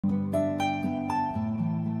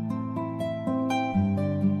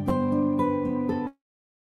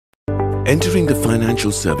Entering the financial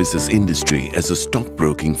services industry as a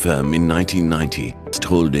stockbroking firm in 1990,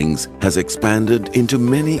 Holdings has expanded into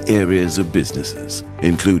many areas of businesses,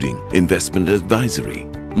 including investment advisory,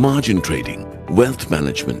 margin trading, wealth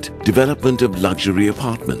management, development of luxury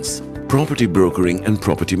apartments, property brokering and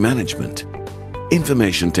property management,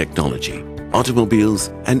 information technology, automobiles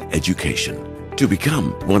and education, to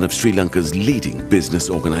become one of Sri Lanka's leading business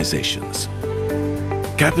organizations.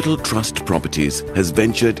 Capital Trust Properties has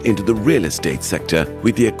ventured into the real estate sector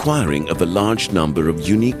with the acquiring of a large number of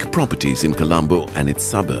unique properties in Colombo and its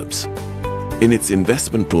suburbs. In its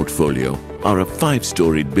investment portfolio are a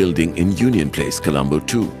 5-storied building in Union Place, Colombo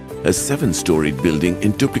 2, a 7-storied building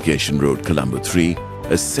in Duplication Road, Colombo 3,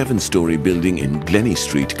 a 7-story building in Glennie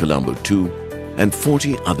Street, Colombo 2, and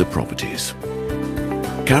 40 other properties.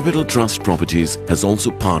 Capital Trust Properties has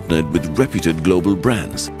also partnered with reputed global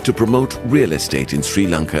brands to promote real estate in Sri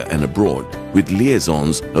Lanka and abroad with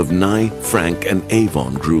liaisons of Nye, Frank and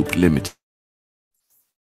Avon Group Limited.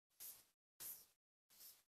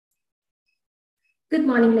 Good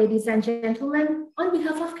morning, ladies and gentlemen. On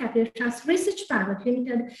behalf of Capital Trust Research Private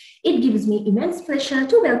Limited, it gives me immense pleasure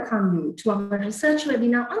to welcome you to our research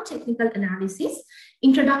webinar on technical analysis,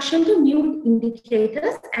 Introduction to New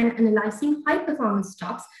Indicators and Analyzing High-Performance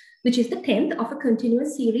Stocks, which is the 10th of a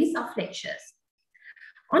continuous series of lectures.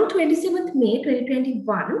 On 27th May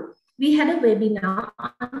 2021, we had a webinar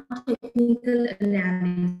on technical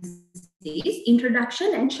analysis,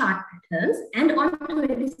 introduction and chart patterns, and on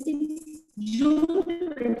 26th June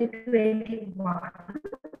 2021,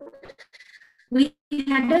 we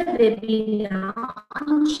had a webinar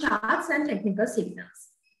on charts and technical signals.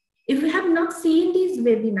 If you have not seen these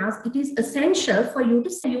webinars, it is essential for you to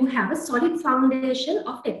say you have a solid foundation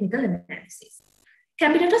of technical analysis.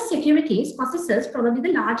 Capital Trust Securities possesses probably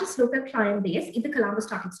the largest local client base in the Colombo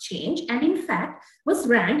Stock Exchange, and in fact was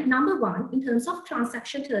ranked #1 in terms of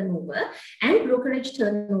transaction turnover and brokerage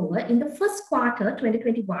turnover in the first quarter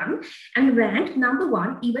 2021 and ranked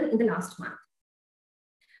 #1 even in the last month.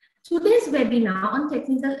 Today's webinar on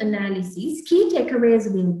technical analysis, key takeaways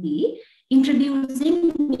will be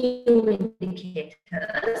introducing new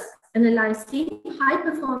indicators, analyzing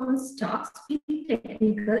high-performance stocks with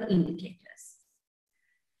technical indicators.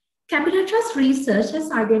 Capital Trust Research has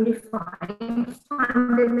identified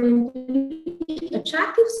fundamentally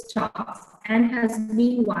attractive stocks and has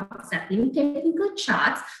been WhatsApping technical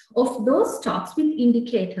charts of those stocks with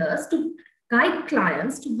indicators to guide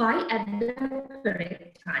clients to buy at the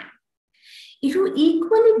correct time. If you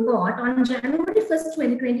equally bought on January 1st,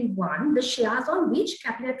 2021, the shares on which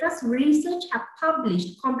Capital Trust Research have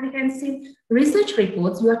published comprehensive research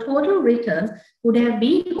reports, your total returns would have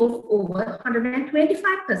been of over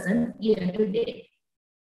 125% year to date.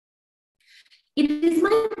 It is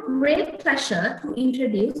my great pleasure to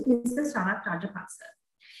introduce Mr. Sarath Rajapakse.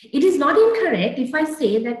 It is not incorrect if I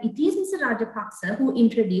say that it is Mr. Rajapakse who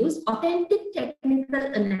introduced authentic technical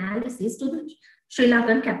analysis to the Sri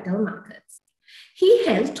Lankan capital markets. He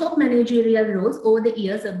held top managerial roles over the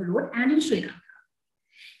years abroad and in Sri Lanka.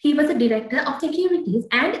 He was a director of securities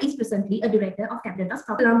and is presently a director of Capital Trust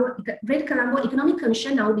Great Colombo Economic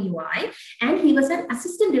Commission, now DOI, and he was an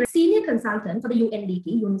assistant senior consultant for the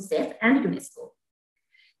UNDP, UNICEF, and UNESCO.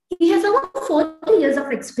 He has over 40 years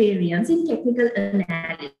of experience in technical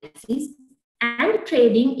analysis and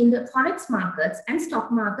trading in the forex markets and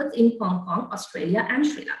stock markets in Hong Kong, Australia, and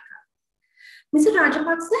Sri Lanka. Mr.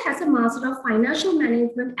 Rajapakse has a Master of Financial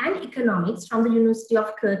Management and Economics from the University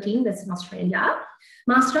of Curtin, Western Australia,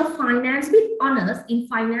 Master of Finance with Honours in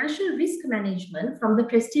Financial Risk Management from the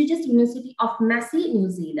prestigious University of Massey, New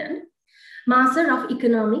Zealand, Master of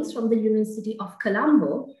Economics from the University of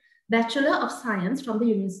Colombo, Bachelor of Science from the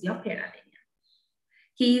University of Pennsylvania.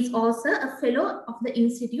 He is also a Fellow of the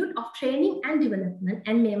Institute of Training and Development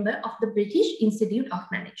and member of the British Institute of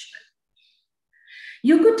Management.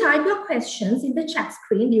 You could type your questions in the chat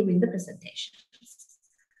screen during the presentation.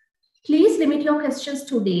 Please limit your questions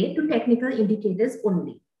today to technical indicators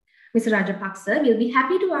only. Mr. Rajapakse will be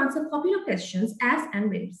happy to answer popular questions as and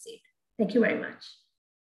when received. Thank you very much.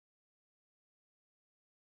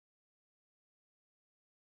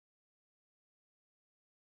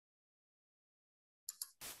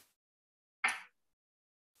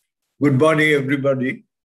 Good morning, everybody.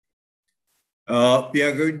 We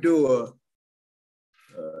are going to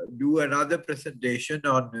do another presentation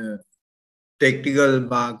on technical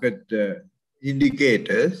market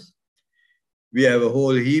indicators. We have a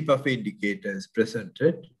whole heap of indicators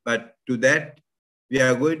presented, but to that, we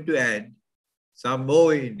are going to add some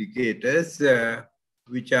more indicators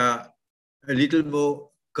which are a little more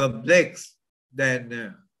complex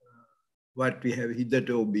than what we have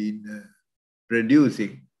hitherto been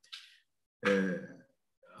producing.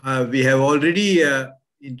 We have already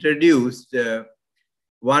introduced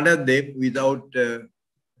one of them without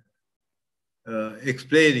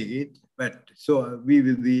explaining it, but so we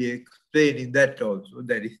will be explaining that also.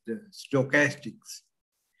 That is the stochastics,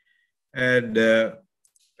 and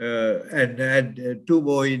add two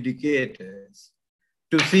more indicators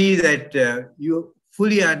to see that you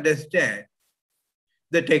fully understand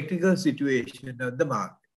the technical situation of the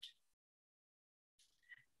market.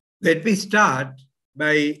 Let me start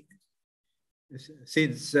by,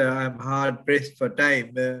 since I'm hard pressed for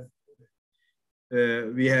time,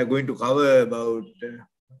 we are going to cover about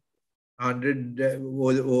 100,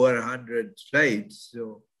 over 100 slides.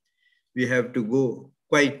 So we have to go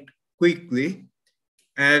quite quickly.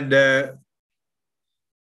 And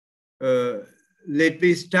let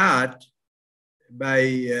me start by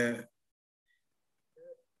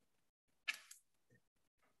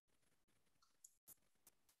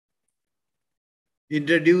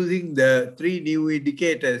introducing the three new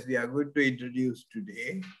indicators we are going to introduce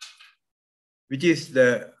today, which is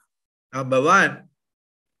the number one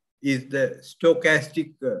is the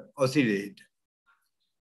stochastic oscillator.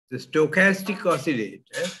 The stochastic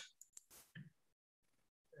oscillator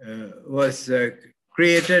was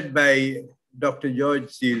created by Dr. George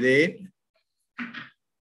C. Lane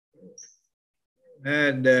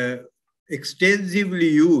and extensively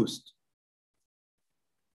used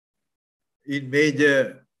in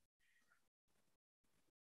major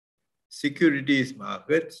securities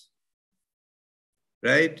markets,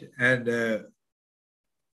 right? And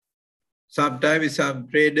sometimes some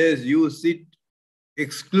traders use it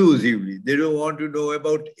exclusively. They don't want to know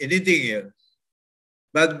about anything else,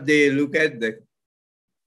 but they look at the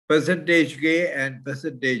percentage K and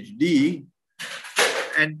percentage D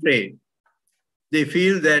and trade. They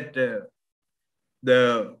feel that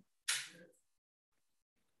the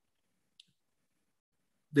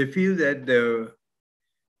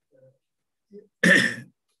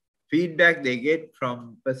feedback they get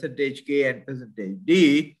from percentage K and percentage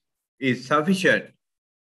D is sufficient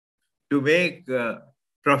to make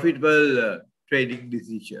profitable trading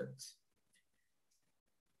decisions.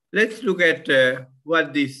 Let's look at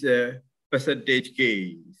what this percentage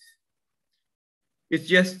K is. It's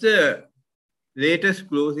just the latest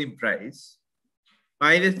closing price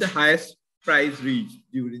minus the highest price reached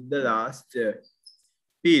during the last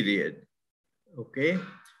period, okay?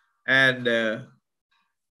 And the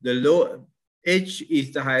low H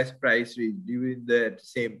is the highest price reached during the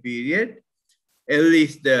same period. L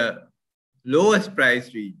is the lowest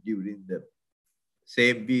price reached during the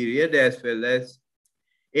same period, as well as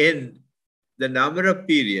N, the number of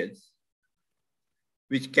periods,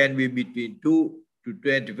 which can be between 2 to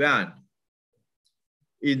 21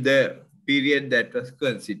 in the period that was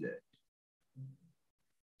considered.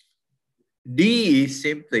 D is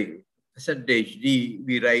simply percentage D.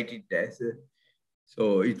 We write it as a,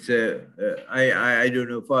 so it's a, I don't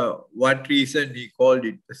know for what reason he called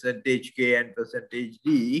it percentage K and percentage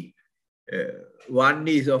D. One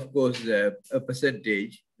is, of course, a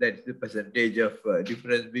percentage. That's the percentage of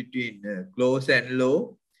difference between close and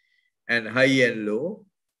low and high and low.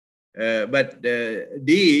 But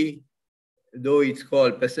D, though it's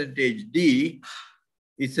called percentage D,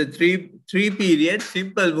 it's a three period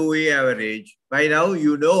simple moving average. By now,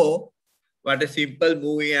 you know what a simple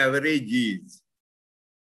moving average is.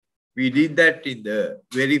 We did that in the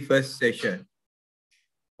very first session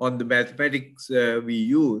on the mathematics we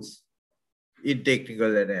use in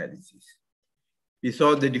technical analysis. We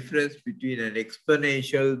saw the difference between an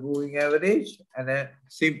exponential moving average and a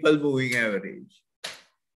simple moving average.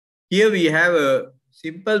 Here we have a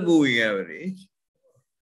simple moving average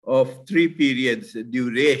of 3 periods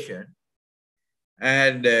duration,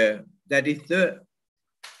 and that is the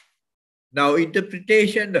now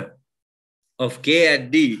interpretation of K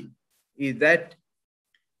and D is that,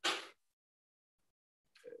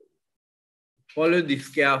 follow this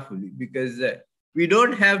carefully, because we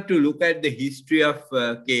don't have to look at the history of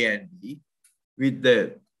K and D with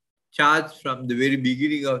the charts from the very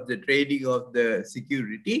beginning of the trading of the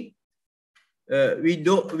security.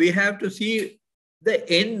 We have to see the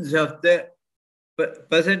ends of the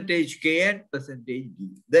percentage K and percentage D,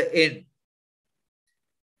 the end,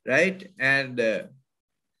 right? And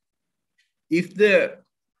if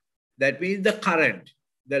that means the current,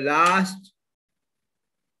 the last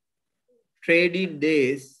trading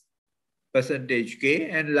days percentage K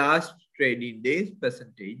and last trading days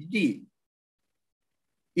percentage D.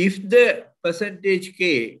 If the percentage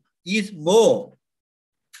K is more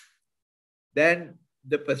than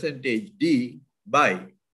the percentage D, buy.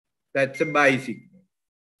 That's a buy signal.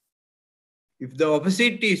 If the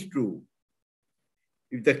opposite is true,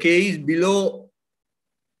 if the K is below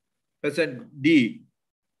 %D,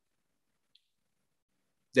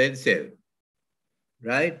 then sell,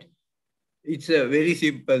 right? It's a very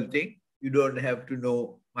simple thing. You don't have to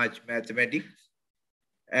know much mathematics.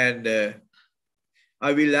 And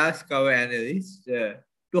I will ask our analyst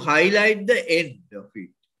to highlight the end of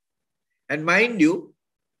it. And mind you,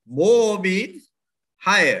 more means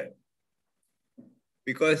higher,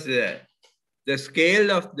 because the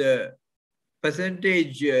scale of the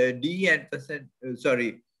percentage D and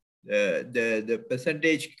the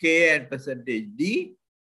percentage K and percentage D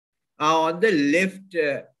are on the left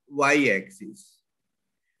y-axis.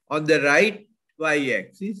 On the right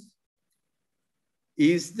y-axis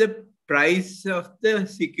is the price of the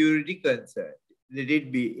security concerned. Let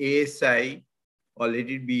it be ASI or let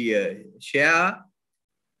it be a share.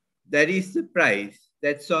 That is the price.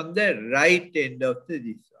 That's on the right end of this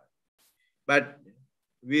one. But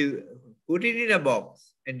we'll put it in a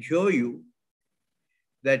box and show you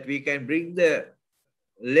that we can bring the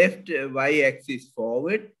left y-axis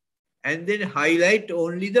forward and then highlight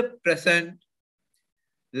only the present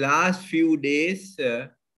last few days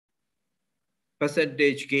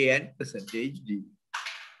percentage K and percentage D.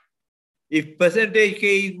 If percentage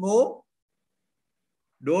K is more,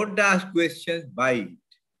 don't ask questions, buy it.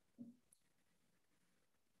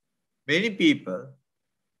 Many people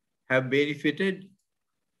have benefited,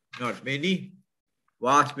 not many,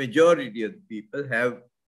 vast majority of people have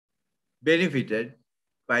benefited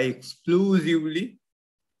by exclusively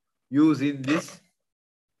using this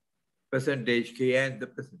percentage K and the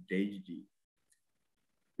percentage D.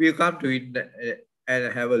 We'll come to it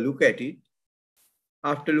and have a look at it.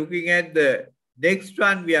 After looking at the next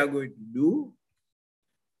one we are going to do,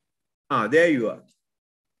 there you are.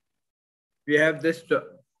 We have the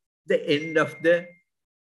end of the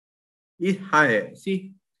is higher.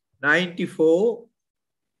 See, 94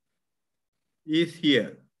 is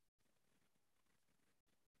here.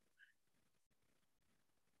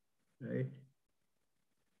 Right?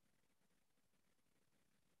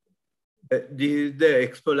 This is the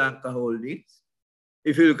EXPO Lanka holdings.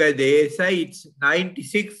 If you look at the ASI, it's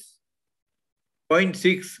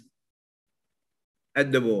 96.6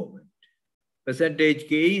 at the moment. Percentage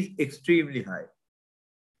K is extremely high.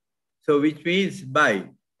 So which means buy.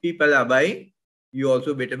 People are buying, you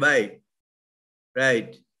also better buy.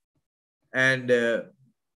 Right? And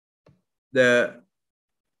the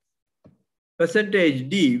percentage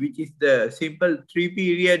D, which is the simple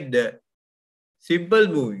 3-period simple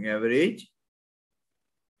moving average,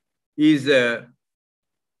 is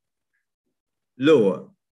lower,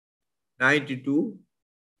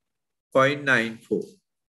 92.94.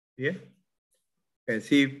 Yeah? Can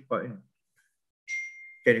see point.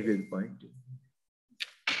 Can you get the point?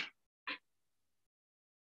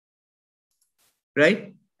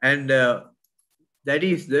 Right? And that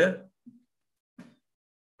is the,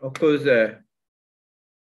 of course,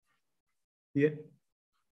 here,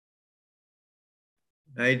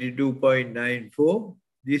 92.94.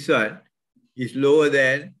 This one is lower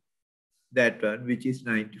than that one, which is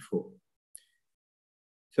 94.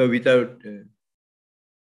 So without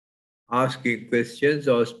asking questions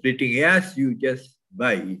or splitting hairs, you just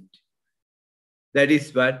buy it. That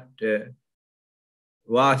is what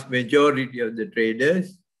vast majority of the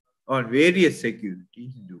traders on various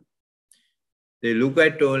securities do. They look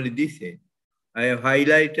at only this end. I have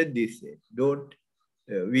highlighted this end. Don't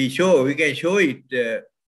we can show it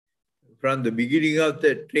from the beginning of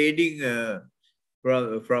the trading,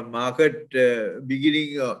 from market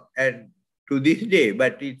beginning and to this day,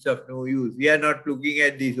 but it's of no use. We are not looking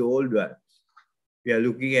at these old ones. We are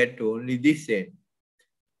looking at only this end.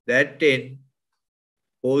 That end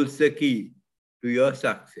holds the key to your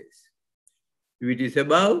success. If it is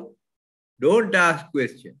above, don't ask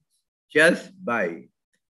questions. Just buy.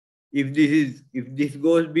 If this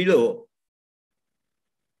goes below,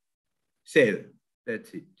 sell.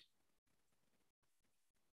 That's it.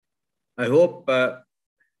 I hope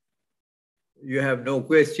you have no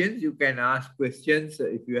questions. You can ask questions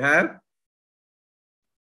if you have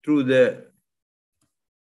through the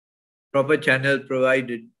proper channel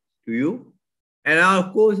provided to you. And now,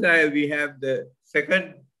 of course, we have the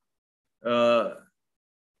second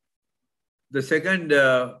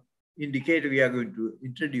indicator we are going to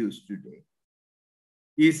introduce today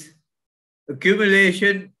is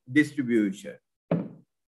accumulation distribution,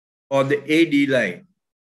 or the AD line.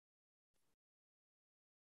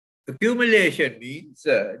 Accumulation means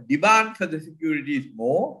demand for the security is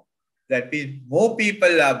more. That means more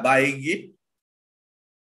people are buying it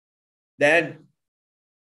than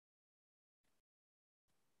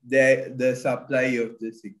the supply of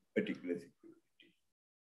the particular security.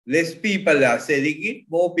 Less people are selling it,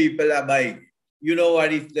 more people are buying it. You know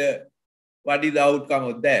what is the outcome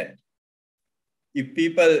of that? If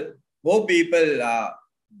more people are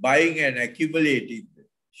buying and accumulating the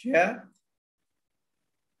share,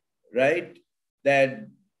 right,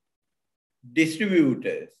 then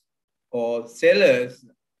distributors or sellers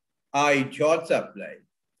are in short supply.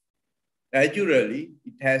 Naturally,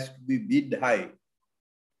 it has to be bid high.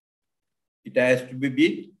 It has to be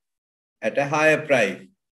bid at a higher price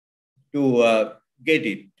to get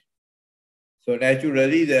it. So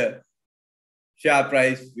naturally, the share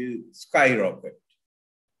price will skyrocket.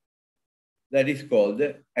 That is called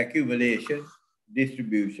the accumulation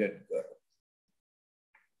distribution curve.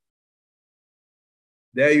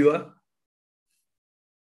 There you are.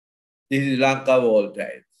 This is Lanka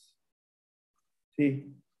volatiles. See,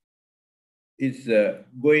 it's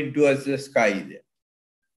going towards the sky there.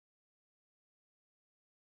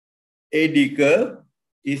 AD curve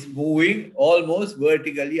is moving almost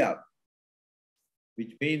vertically up,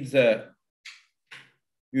 which means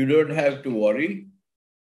you don't have to worry.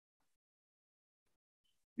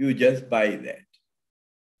 You just buy that.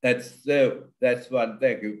 That's what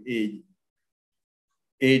the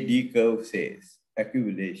AD curve says,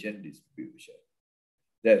 accumulation distribution.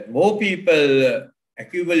 That more people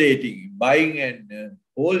accumulating, buying and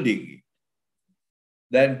holding it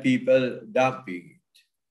than people dumping it.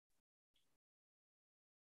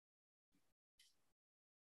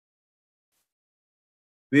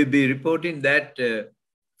 We'll be reporting that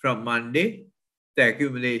from Monday, the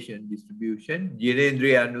accumulation distribution.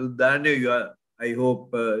 Jirendra and Uddana, I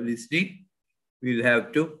hope, listening. We'll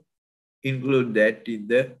have to include that in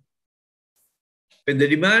the... When the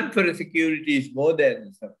demand for a security is more than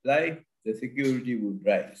the supply, the security would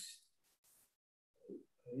rise.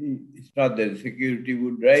 It's not that the security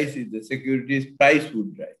would rise, it's the security's price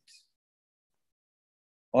would rise.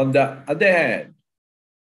 On the other hand,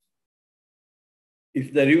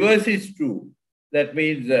 if the reverse is true, that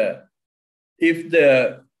means if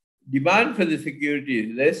the demand for the security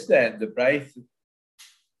is less than the price,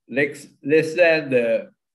 less than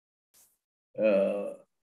the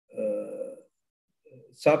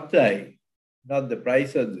supply, not the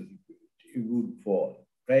price of the security, it would fall,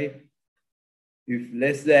 right? If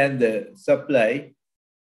less than the supply,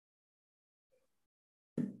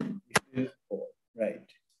 it will fall, right?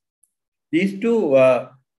 These two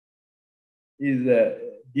is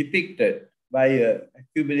depicted by an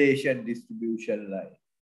accumulation distribution line.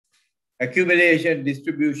 Accumulation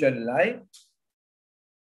distribution line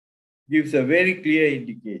gives a very clear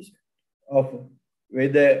indication of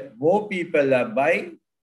whether more people are buying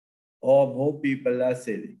or more people are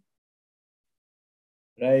selling.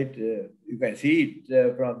 Right? You can see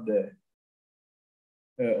it from the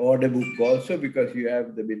order book also, because you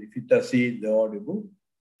have the benefit of seeing the order book.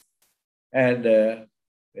 And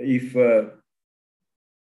if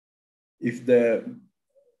the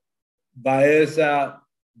buyers are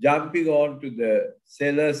jumping onto the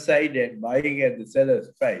seller's side and buying at the seller's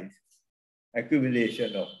price,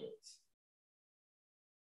 accumulation occurs.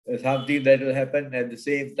 Something that will happen at the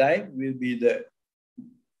same time will be the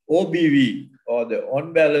OBV, or the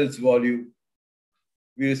on-balance volume,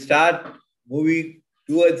 will start moving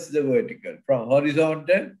towards the vertical, from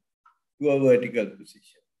horizontal to a vertical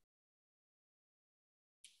position.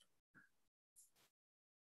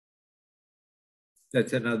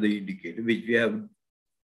 That's another indicator which we have,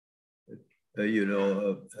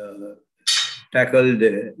 tackled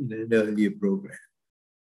in an earlier program.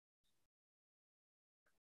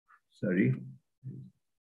 Sorry.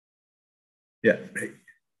 Yeah, right.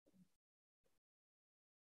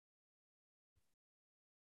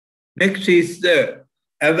 Next is the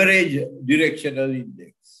average directional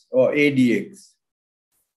index, or ADX.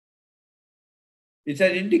 It's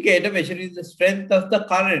an indicator measuring the strength of the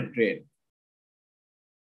current trend,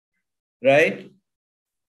 right?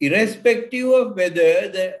 Irrespective of whether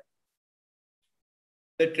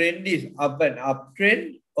the trend is an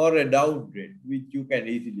uptrend or a downtrend, which you can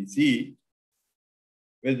easily see,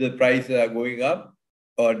 whether the prices are going up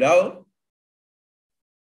or down.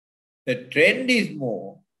 The trend is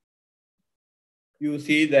more. You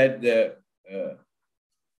see that the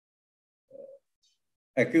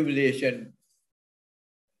average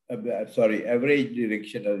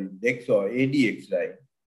directional index, or ADX line,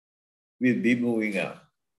 will be moving up.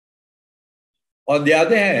 On the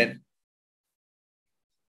other hand,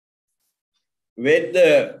 when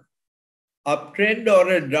the uptrend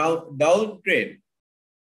or a downtrend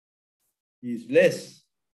is less,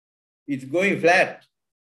 it's going flat.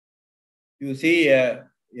 You see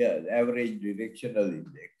the average directional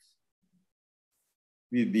index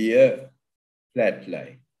will be a flat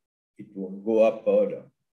line. It won't go up or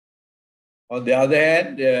down. On the other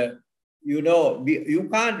hand, you know, you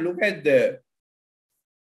can't look at the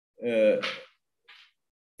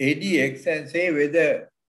ADX and say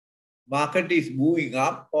whether market is moving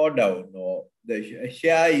up or down, or the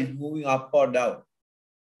share is moving up or down.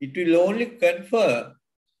 It will only confirm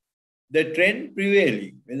the trend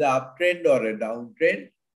prevailing, whether uptrend or a downtrend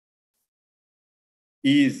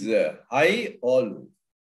is high or low.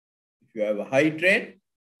 If you have a high trend,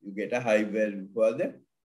 you get a high value for the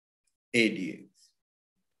ADX.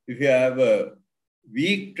 If you have a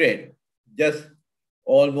weak trend, just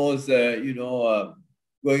almost,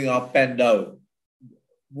 going up and down,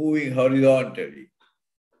 moving horizontally,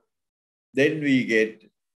 then we get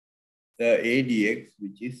the ADX,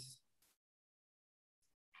 which is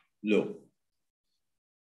low.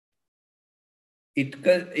 It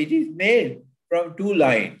is made from two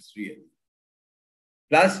lines, really.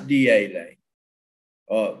 Plus DI line,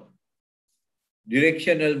 or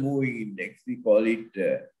directional moving index. We call it,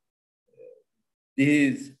 this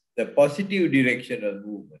is the positive directional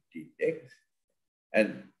movement index.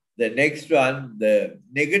 And the next one, the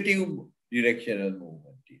negative directional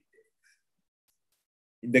movement index.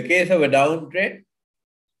 In the case of a downtrend,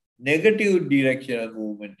 negative directional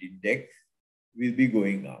movement index will be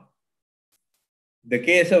going up. In the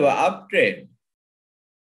case of an uptrend,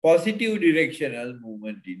 positive directional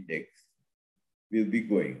movement index will be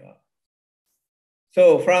going up.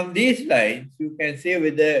 So from these lines, you can say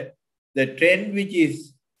whether the trend which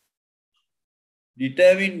is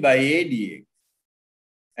determined by ADX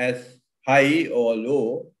as high or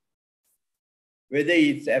low, whether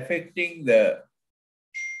it's affecting the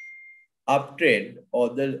uptrend or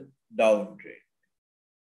the downtrend.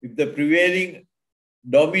 If the prevailing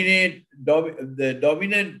the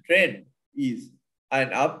dominant trend is an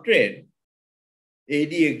uptrend,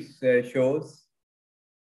 ADX shows,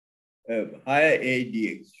 higher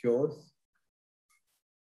ADX shows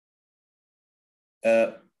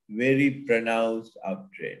a very pronounced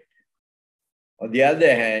uptrend. On the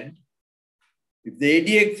other hand, if the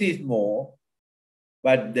ADX is more,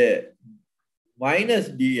 but the minus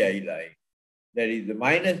DI line, that is the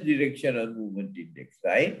minus directional movement index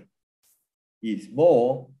line, is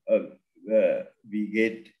more, we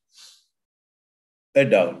get a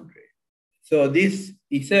downtrend. So this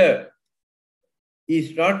is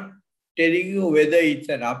not telling you whether it's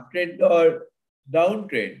an uptrend or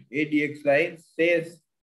downtrend. ADX line says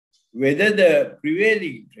whether the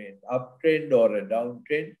prevailing trend, uptrend or a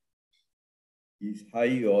downtrend, is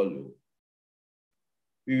high or low.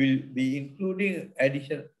 We will be including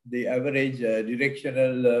the average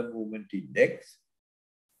directional movement index,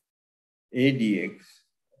 ADX,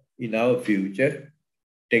 in our future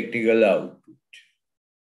technical output.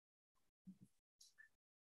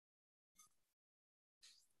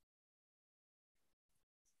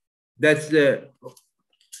 That's the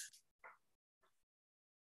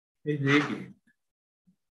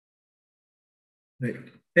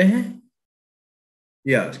right.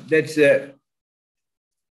 Yeah, that's the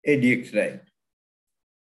ADX line.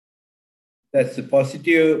 That's the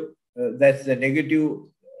positive, that's the negative.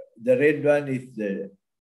 The red one is the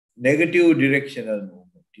negative directional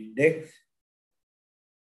movement index.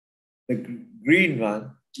 The green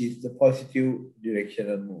one is the positive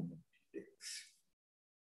directional movement index.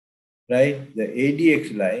 Right? The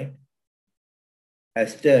ADX line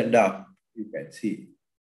has turned up, you can see.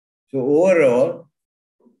 So overall,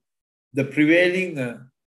 the prevailing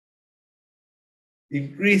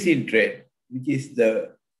increase in trend, which is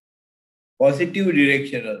the positive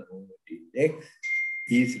directional movement index,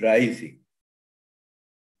 is rising,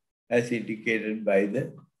 as indicated by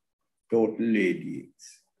the total ADX.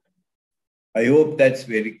 I hope that's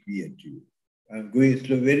very clear to you. I'm going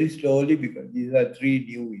very slowly because these are 3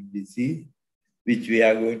 new indices which we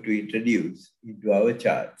are going to introduce into our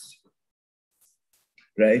charts.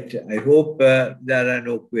 Right? I hope there are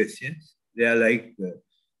no questions. They are like the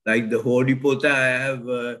Hodipota. I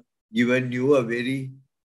have given you a very,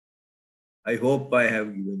 I hope I have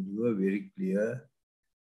given you a very clear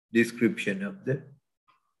description of the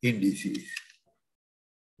indices.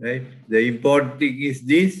 Right? The important thing is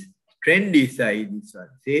this trend is high. This one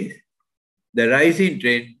says the rising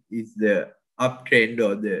trend is the uptrend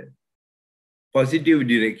or the positive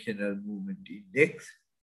directional movement index.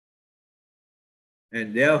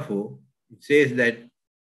 And therefore, it says that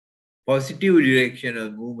positive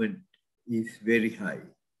directional movement is very high.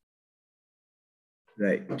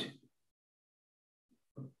 Right.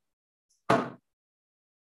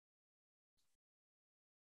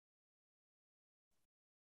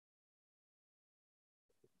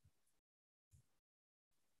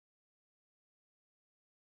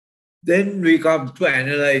 Then we come to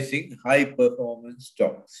analyzing high performance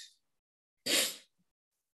stocks.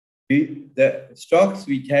 The stocks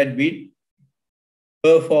which had been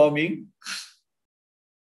performing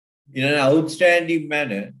in an outstanding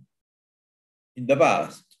manner in the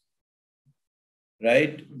past,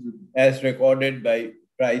 right? As recorded by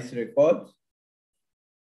price records.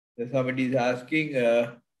 So somebody is asking,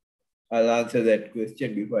 I'll answer that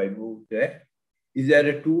question before I move there. Is there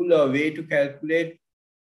a tool or way to calculate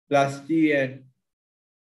plus T and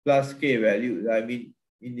plus K values? I mean,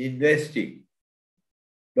 in investing.com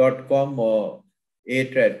or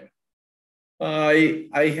ATRAD.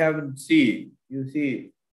 I haven't seen. You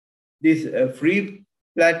see, these free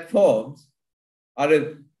platforms are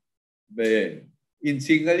in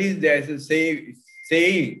Sinhalese, there's a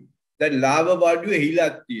saying that lava badu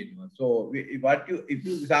hilat tiyenwa. So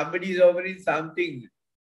if somebody is offering something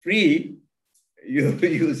free,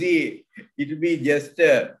 you see, it will be just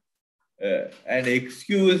an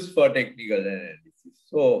excuse for technical analysis.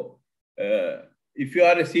 So if you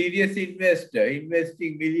are a serious investor,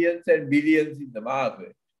 investing millions and billions in the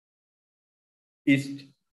market,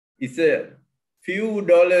 it's a few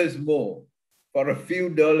dollars more. For a few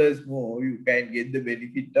dollars more, you can get the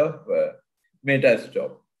benefit of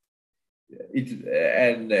MetaStock.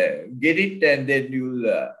 Get it, and then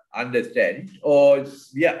you'll understand it. Or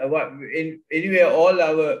yeah, anyway, all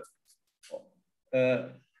our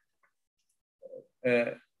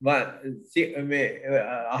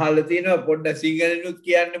අහලා තියෙනවා පොඩ්ඩක් සිංහලෙනුත්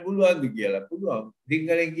කියන්න පුළුවන්ද කියලා. පුළුවන්.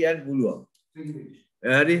 සිංහලෙන් කියන්න පුළුවන්.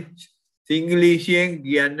 හරි. සිංග්ලීෂියෙන්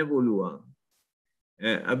කියන්න පුළුවන්.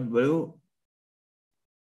 අපි බලමු.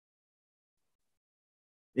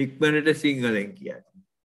 ඉක්මනට සිංහලෙන් කියන්න.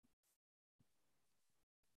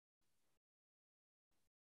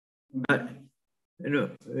 No,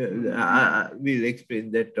 we'll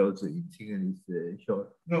explain that also in Sinhalese short.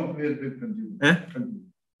 No, we'll continue. Continue.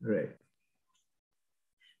 Right.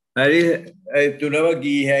 හරි තුනම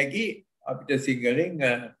ගී හැකි අපිට සිංහලෙන්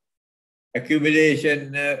accumulation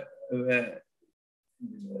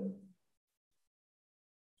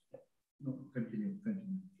No, continue.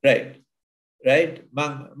 right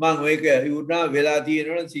මං ඔයක ඉවුනා වෙලා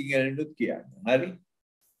තියෙනවනම් සිංහලෙන්ුත් කියන්න. හරි.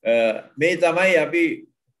 මේ තමයි අපි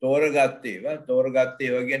තෝරගත්තේවා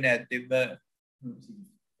ගැන ඇත්තෙම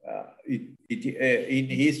in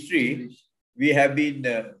history we have been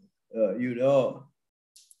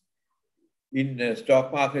in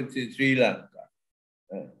stock markets in Sri Lanka,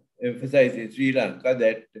 emphasize in Sri Lanka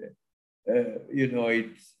that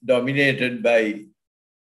it's dominated by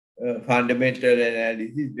fundamental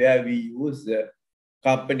analysis, where we use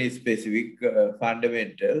company specific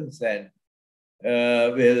fundamentals and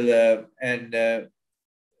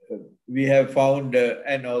we have found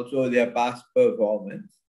and also their past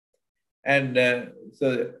performance. And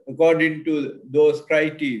so according to those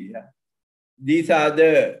criteria, these are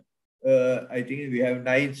the, I think we have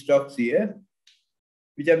 9 stocks here,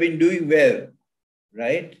 which have been doing well,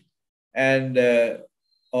 right? And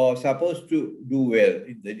are supposed to do well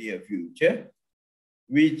in the near future,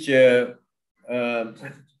 which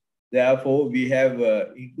therefore we have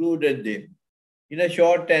included them in a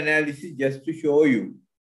short analysis just to show you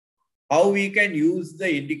how we can use the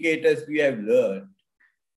indicators we have learned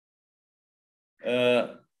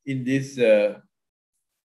in this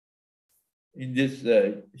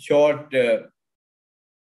short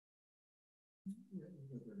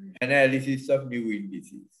analysis of new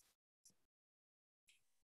indices.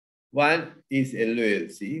 One is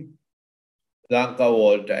LOLC, Lanka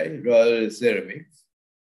Volatile, Royal Ceramics,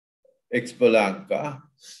 EXPO Lanka,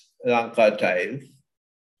 Lanka Tiles,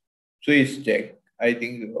 Swiss Tech. I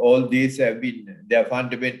think all these have been, their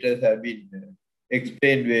fundamentals have been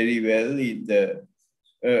explained very well in the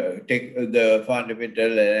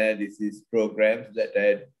fundamental analysis programs that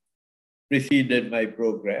had preceded my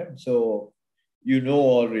program. So you know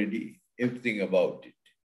already everything about it.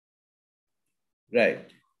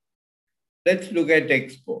 Right. Let's look at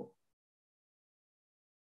EXPO.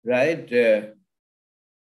 Right.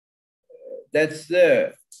 That's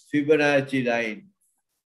the Fibonacci line.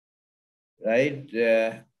 Right.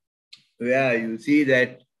 Where you see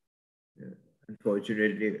that,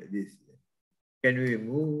 unfortunately, this. Can we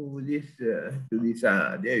move this to this?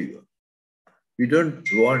 There you go. We don't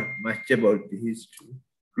want much about the history.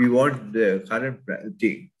 We want the current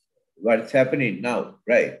thing, what's happening now,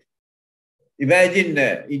 right? Imagine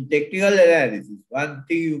in technical analysis, one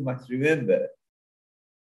thing you must remember,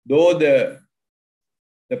 though the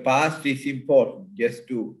past is important, just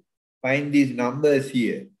to find these numbers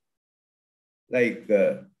here, like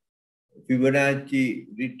Fibonacci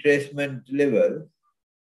retracement level,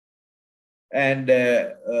 And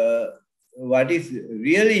what is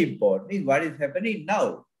really important is what is happening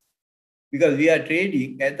now, because we are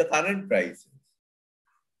trading at the current prices.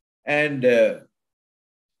 And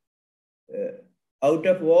out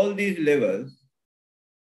of all these levels,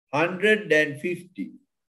 150,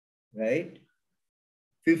 right?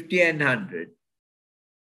 50 and 100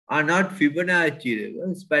 are not Fibonacci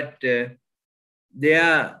levels, but they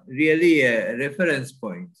are really reference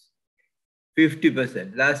points.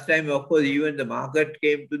 50%. Last time, of course, even the market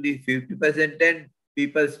came to the 50% and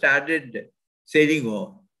people started selling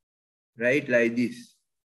off, right? Like this.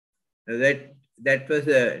 Now that was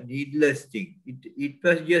a needless thing. It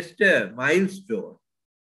was just a milestone,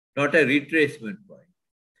 not a retracement point.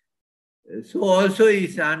 So also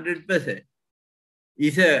is 100%.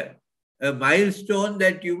 Is a milestone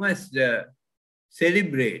that you must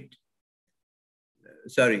celebrate.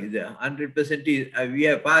 Sorry, the 100% is, we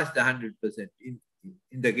have passed the 100% in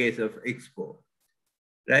the case of EXPO,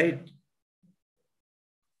 right?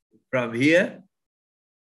 From here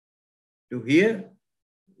to here,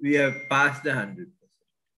 we have passed the 100%.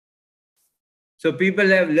 So people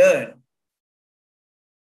have learned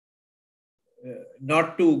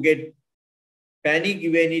not to get panic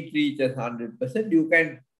when it reaches 100%. You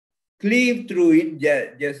can cleave through it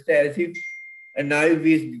just as if a knife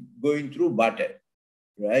is going through butter.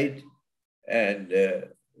 Right? And,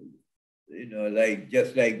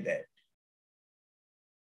 just like that.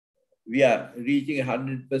 We are reaching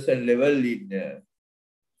 100% level in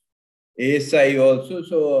ASI also,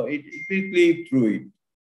 so it will cleave through it.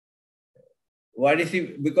 What is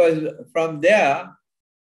it? Because from there,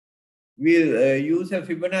 we'll use a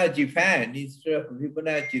Fibonacci fan instead of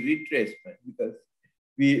Fibonacci retracement, because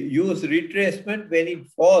we use retracement when it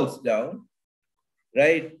falls down,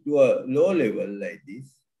 right, to a low level like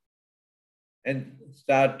this, and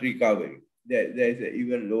start recovering. There is an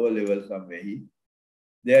even lower level somewhere here.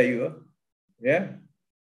 There you are. Yeah?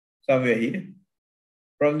 Somewhere here.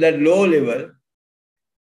 From that low level,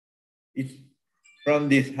 it's from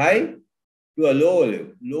this high to a lower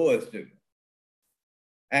level, lowest level.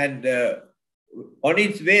 And on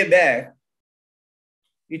its way back,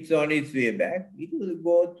 it will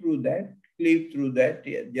go through that, cleave through that,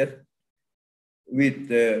 just with,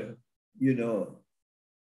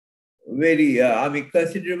 very,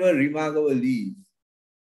 considerable, remarkable ease.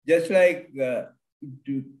 Just like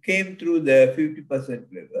it came through the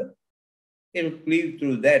 50% level, it will cleave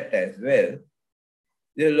through that as well.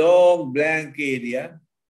 The long blank area,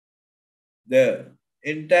 the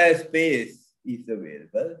entire space is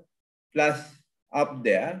available, plus up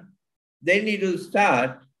there. Then it will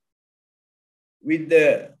start with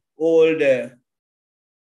the old,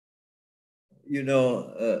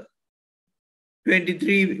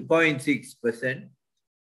 23.6%,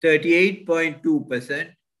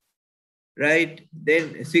 38.2%, right?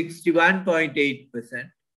 Then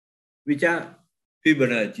 61.8%, which are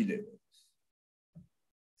Fibonacci levels.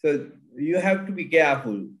 So you have to be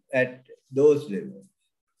careful at those levels.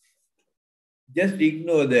 Just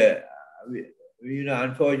ignore the,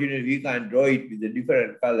 unfortunately, we can't draw it with a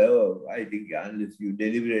different color, I think, unless you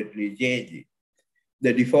deliberately change it.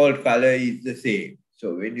 The default color is the same.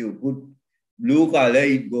 So when you put blue color,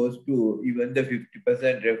 it goes to even the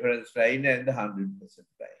 50% reference line and the 100%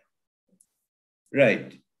 line.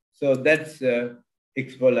 Right. So that's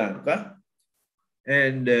EXPO Lanka.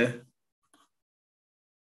 And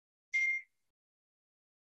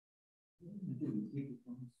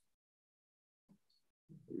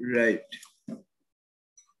right.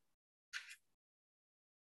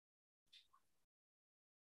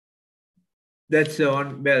 That's the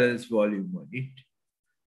on-balance volume on it.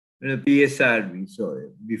 And the PSR we saw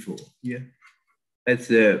before. Yeah. That's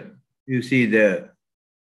you see the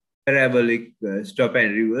parabolic stop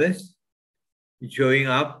and reverse showing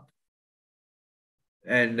up,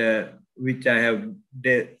 and which I have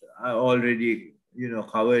already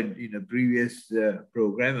covered in a previous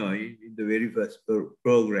program, or in the very first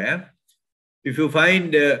program. If you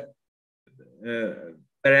find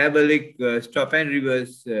parabolic stop and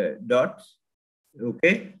reverse dots,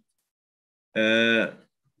 okay,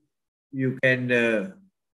 you can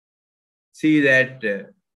see that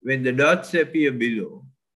when the dots appear below,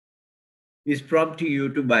 is prompting you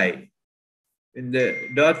to buy. When the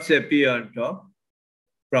dots appear on top,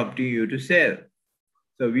 prompting you to sell.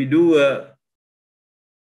 So we do a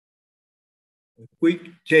quick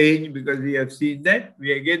change because we have seen that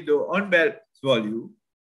we get the on-balance volume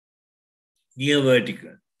near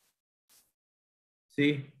vertical.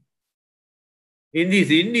 See? In these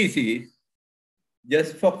indices,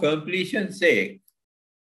 just for completion's sake,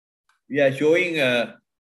 we are showing a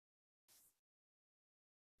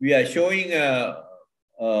we are showing the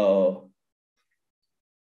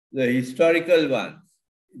historical ones.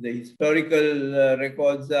 The historical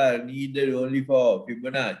records are needed only for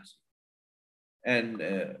Fibonacci. And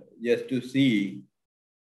just to see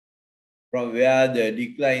from where the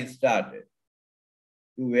decline started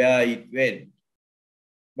to where it went.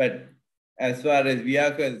 But as far as we are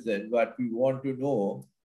concerned, what we want to know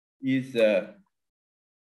is where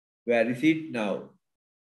is it now?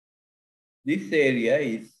 This area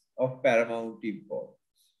is of paramount importance.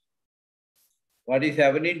 What is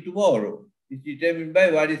happening tomorrow is determined by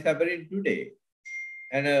what is happening today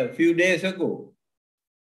and a few days ago,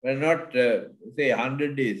 but not, say,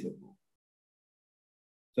 100 days ago.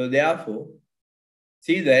 So therefore,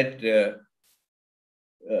 see that,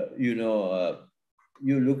 you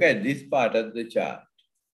look at this part of the chart,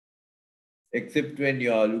 except when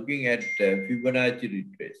you are looking at Fibonacci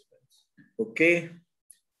retracements. Okay?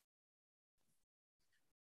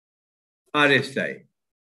 RSI.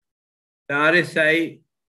 The RSI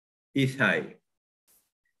is high.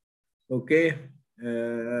 Okay?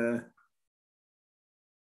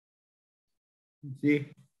 See?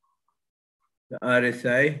 The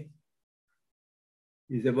RSI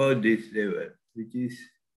is about this level, which is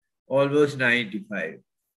almost 95,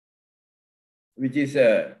 which is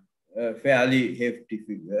a fairly hefty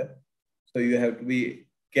figure. So you have to be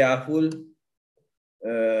careful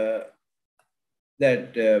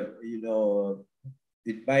that,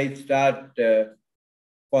 it might start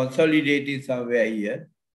consolidating somewhere here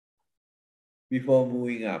before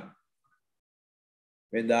moving up.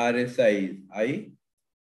 When the RSI is high,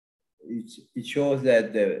 it shows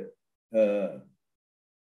that the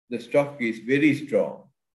stock is very strong,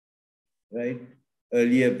 right?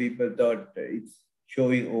 Earlier, people thought it's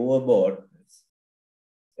showing overbought.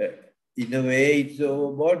 In a way, it's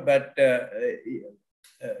overbought, but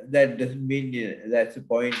that doesn't mean that's a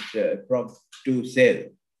point to sell.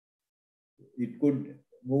 It could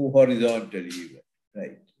move horizontally even,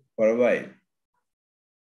 right, for a while.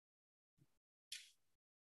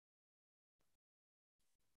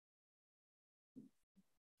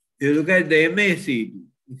 You look at the MACD,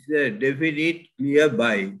 it's a definite clear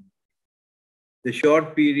buy. The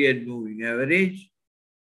short period moving average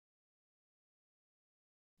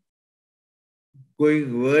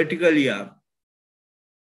going vertically up,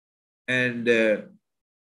 and the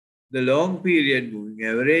long period moving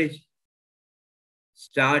average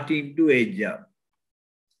starting to edge up.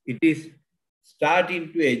 It is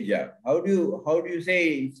starting to edge up. How do you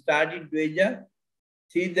say it's starting to edge up?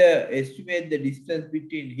 See estimate the distance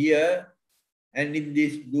between here and in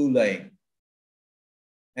this blue line.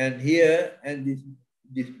 And here and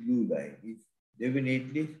this blue line is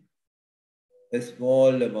definitely a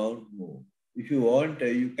small amount more. If you want,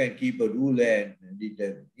 you can keep a ruler and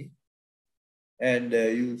determine it. And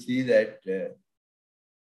you see that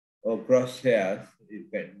crosshairs, you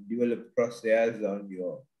can develop crosshairs on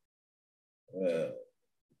your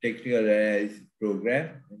technical analysis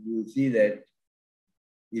program, and you will see that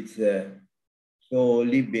it's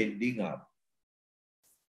slowly bending up.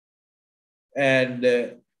 And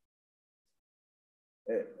a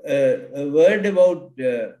word about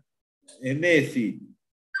MACD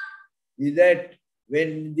is that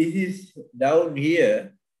when this is down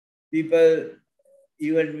here, people,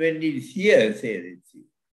 even when it's here, say, let's see,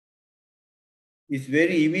 it's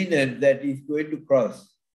very imminent that it's going to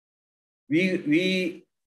cross. We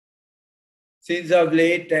since of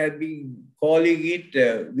late have been calling it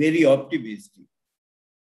very optimistic.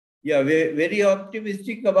 Yeah, very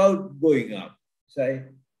optimistic about going up. So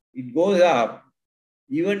it goes up,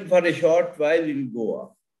 even for a short while it will go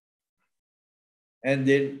up. And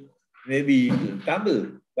then maybe it will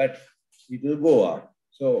tumble, but it will go up.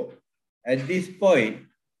 So at this point,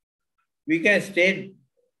 we can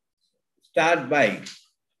start buying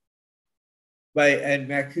and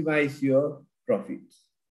maximize your profits.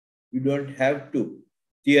 You don't have to.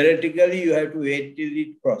 Theoretically, you have to wait till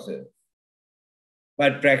it crosses.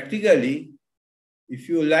 But practically, if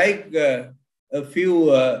you like a few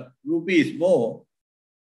rupees more,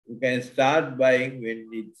 you can start buying when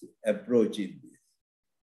it's approaching this.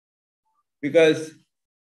 Because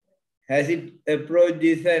has it approached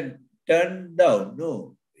this and turned down?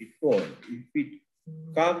 No, it won't. If it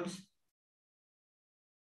comes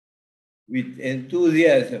with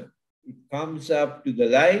enthusiasm, it comes up to the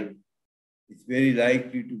line, it's very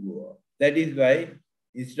likely to go up. That is why,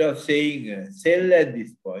 instead of saying sell at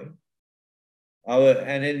this point, our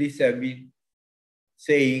analysts have been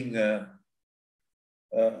saying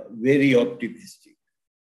very optimistic.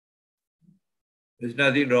 There's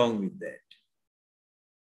nothing wrong with that.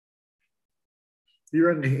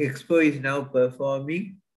 Even EXPO is now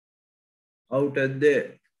performing out of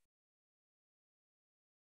the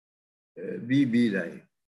BB line.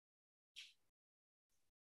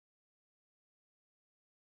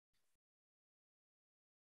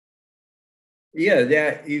 Yeah,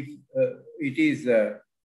 there, if it is,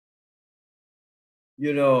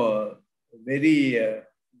 you know, very,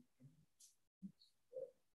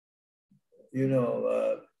 you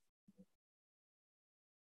know,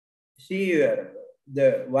 see,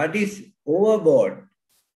 the what is overboard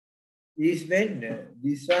is when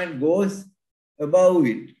this one goes above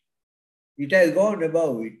it. It has gone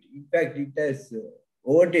above it. In fact, it has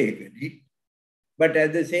overtaken it. But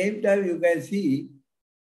at the same time, you can see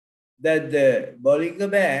that the Bollinger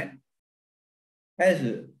Band has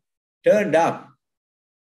turned up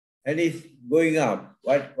and is going up.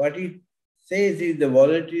 What it says is the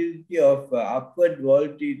volatility of upward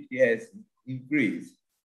volatility has increased.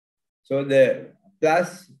 So the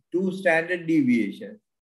 +2 standard deviation,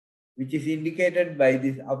 which is indicated by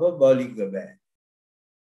this upper Bollinger Band,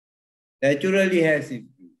 naturally has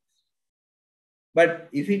increased. But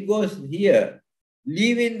if it goes here,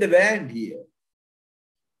 leaving the band here,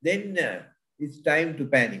 then it's time to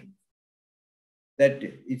panic that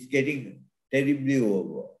it's getting terribly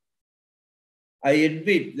overboard. I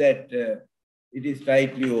admit that it is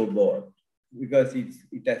slightly overboard because it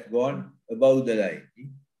has gone above the line.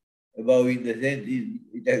 Above in the sense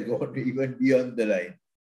it has gone even beyond the line.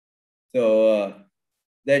 So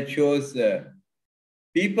that shows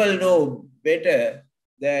people know better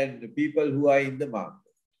than the people who are in the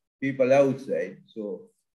market, people outside. So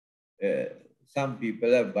some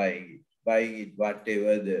people are buying it,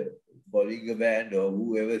 whatever the Bollinger Band or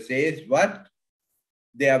whoever says what,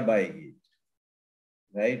 they are buying it,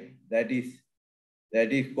 right? That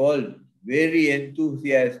is called very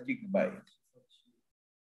enthusiastic buying.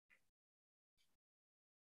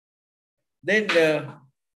 Then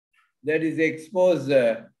that is exposed.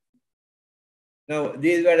 Now,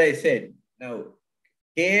 this is what I said. Now,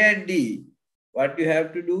 K and D, what you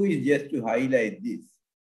have to do is just to highlight this.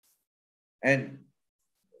 And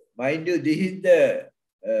mind you, this is the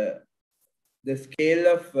scale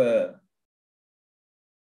of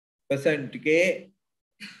percent K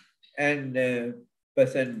and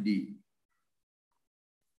percent D.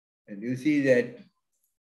 And you see that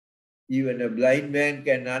even a blind man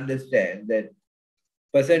can understand that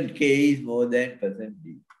percent K is more than percent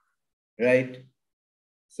D, right?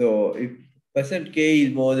 So if percent K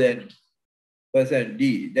is more than percent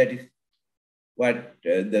D, that is what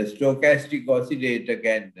the stochastic oscillator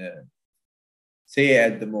can say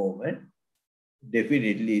at the moment.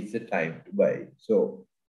 Definitely it's a time to buy. So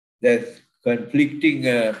there's conflicting,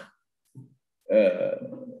 so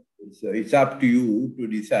it's up to you to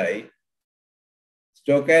decide.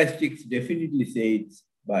 Stochastics definitely say it's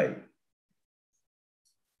buy.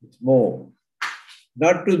 It's more.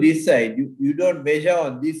 Not to this side. You don't measure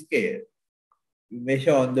on this scale. You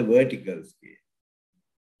measure on the vertical scale.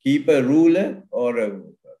 Keep a ruler or a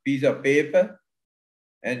piece of paper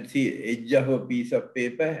and see edge of a piece of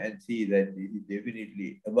paper and see that it is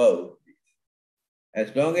definitely above this.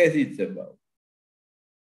 As long as it's above.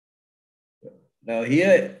 Now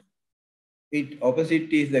here,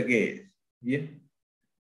 opposite is the case. Here,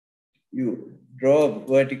 you draw a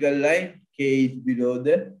vertical line, K is below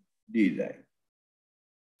the D line,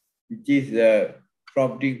 which is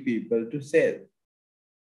prompting people to sell.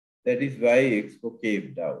 That is why EXPO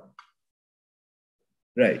came down.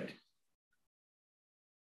 Right.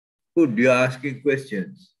 Good, you're asking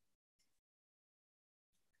questions.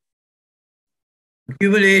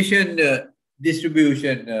 Accumulation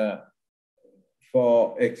distribution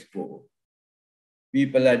for EXPO.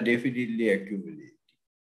 People are definitely accumulating.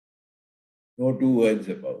 No two words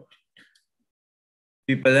about it.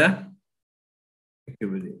 People are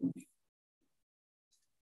accumulating.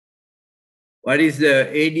 What is the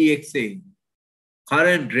ADX saying?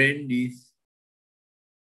 Current trend is,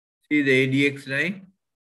 see the ADX line,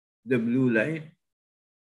 the blue line,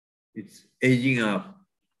 it's edging up,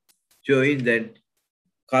 showing that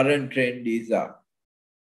current trend is up.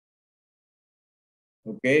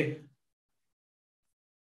 Okay?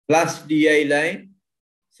 Plus DI line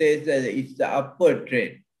says that it's the upward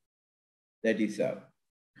trend that is up.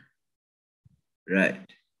 Right.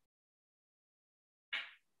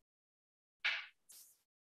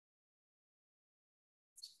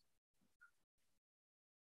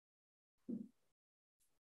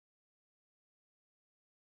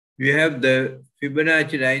 We have the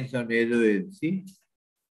Fibonacci lines on LOLC.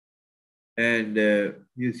 And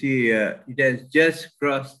you see it has just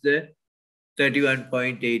crossed the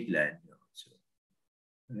 31.8 line also.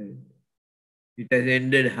 It has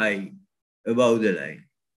ended high above the line.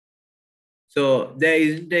 So there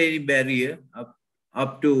isn't any barrier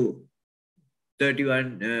up to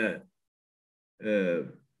 31,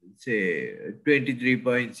 say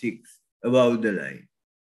 23.6 above the line.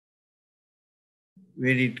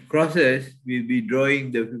 When it crosses, we'll be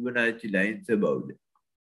drawing the Fibonacci lines above it.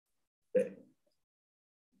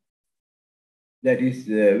 That is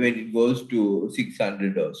when it goes to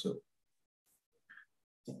 600 or so.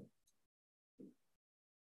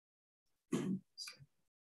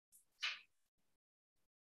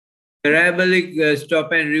 Parabolic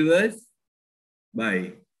stop and reverse,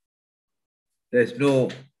 buy. There's no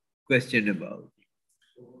question about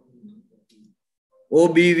it.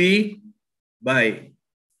 OBV, buy.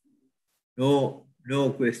 No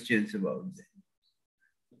questions about that.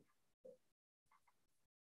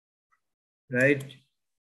 Right?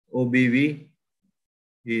 OBV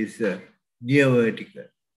is near vertical.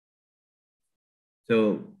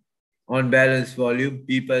 So on balance volume,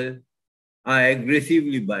 people are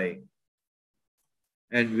aggressively buying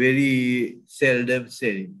and very seldom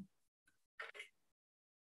selling.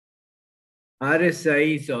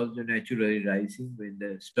 RSI is also naturally rising. When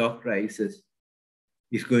the stock rises,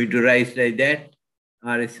 is going to rise like that,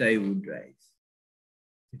 RSI would rise.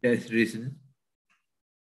 It has risen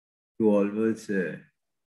to almost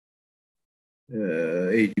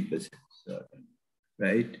 80%,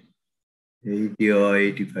 right? 80 or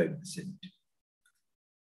 85%.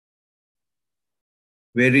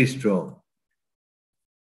 Very strong.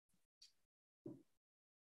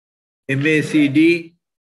 MACD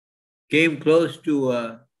came close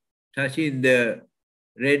to touching the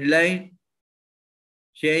red line,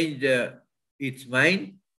 changed its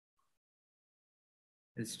mind,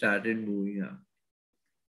 and started moving up.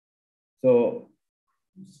 So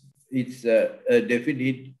it's a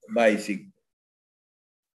definite buy signal.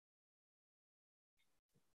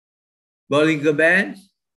 Bollinger Bands,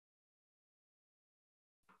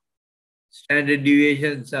 standard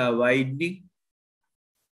deviations are widening,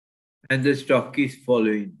 and the stock is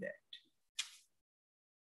following that.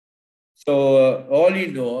 So all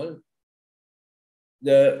in all,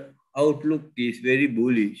 the outlook is very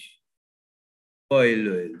bullish for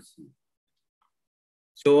LOLC.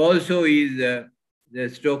 So also is the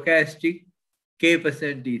stochastic K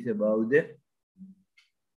percent is above the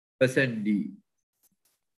percent D.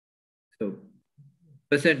 So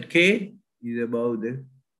percent K is above the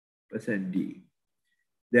percent D.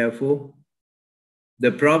 Therefore,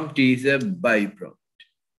 the prompt is a buy prompt.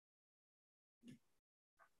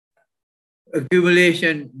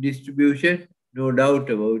 Accumulation distribution, no doubt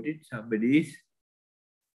about it, somebody is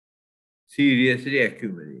seriously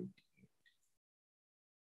accumulating.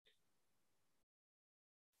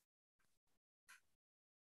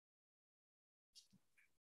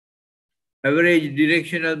 Average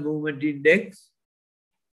directional movement index,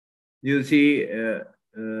 you see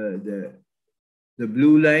the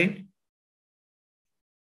blue line,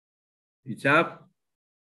 it's up.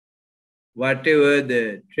 Whatever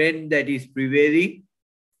the trend that is prevailing,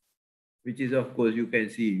 which is of course you can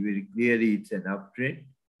see very clearly it's an uptrend,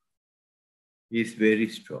 is very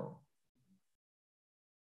strong.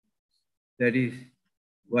 That is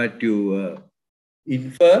what you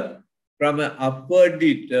infer from an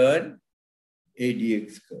upwardly turned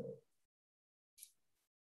ADX curve.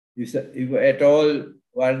 If at all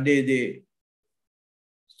one day they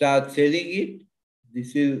start selling it,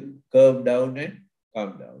 this will curve down and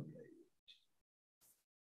come down.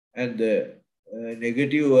 And the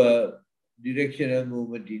negative directional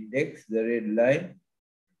movement index, the red line,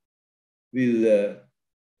 will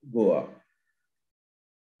go up.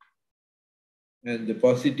 And the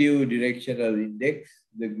positive directional index,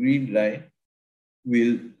 the green line,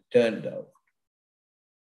 will turn down.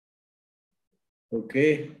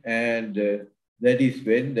 Okay, and that is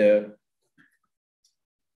when the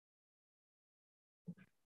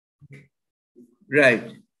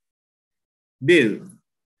right Bill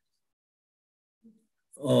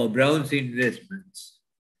or Brown's Investments.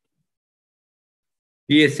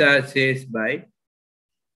 PSR says buy.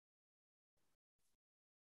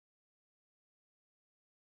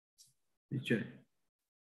 Which one?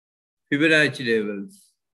 Fibonacci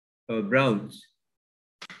levels for Brown's.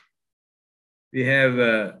 We have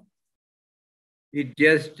it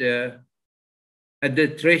just at the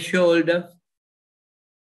threshold of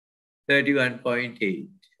 31.8.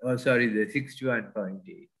 Oh, sorry, the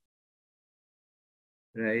 61.8.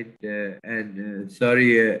 Right, and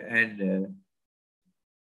sorry, and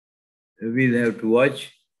we'll have to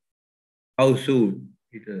watch how soon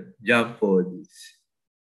it will jump over this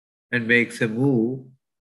and makes a move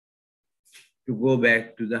to go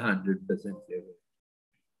back to the 100% level.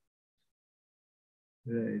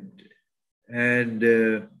 Right, And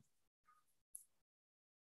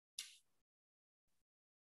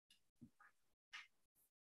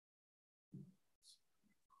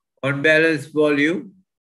unbalanced volume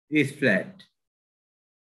is flat.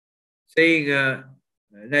 Saying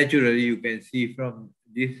naturally, you can see from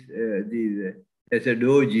this, there's a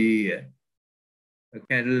doji, a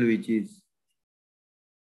candle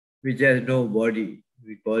which has no body.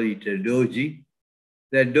 We call it a doji.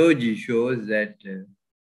 That doji shows that,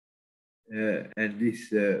 and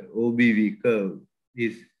this OBV curve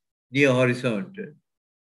is near horizontal,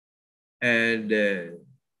 and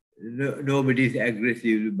nobody is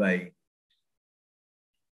aggressively buying.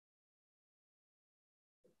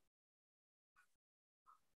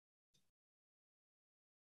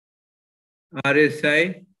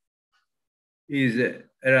 RSI is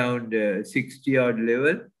around 60 odd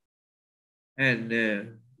level, and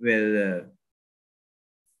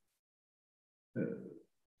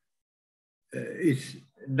it's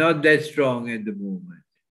not that strong at the moment,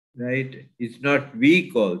 right? It's not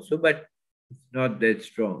weak also, but it's not that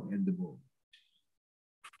strong at the moment.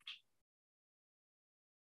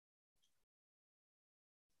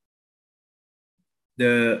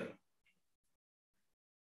 The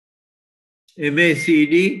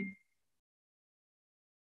MACD,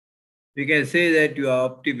 we can say that you are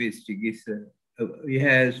optimistic. It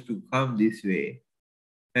has to come this way.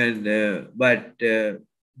 And but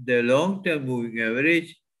the long-term moving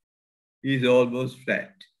average is almost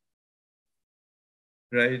flat,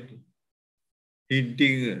 right?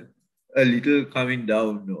 Hinting a little coming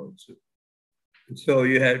down also. So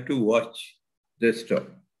you have to watch the stock.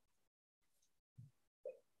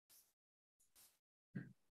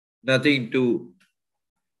 Nothing to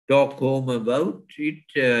talk home about it.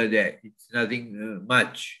 It's nothing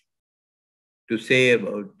much to say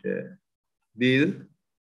about Bill.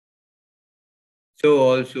 So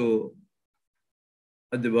also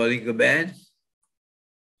at the Bollinger Bands,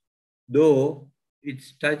 though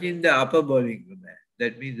it's touching the upper Bollinger Band.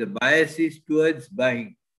 That means the bias is towards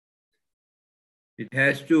buying. It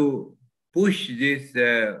has to push this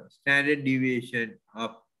standard deviation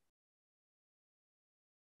up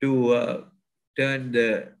to turn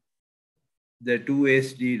the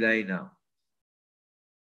 2SD line up.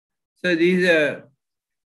 So these are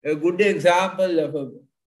a good example of a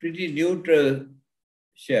pretty neutral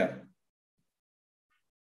share.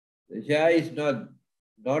 The share is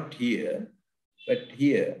not here, but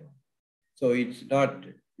here. So it's not,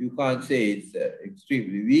 you can't say it's an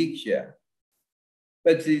extremely weak share.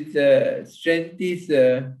 But its strength is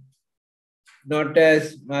not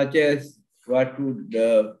as much as what would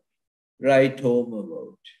write home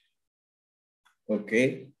about.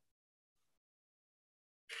 Okay.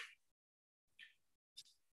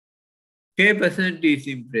 K% is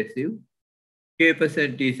impressive.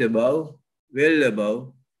 K% is above, well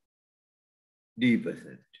above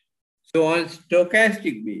D%. So on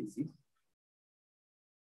stochastic basis,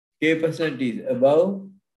 K% is above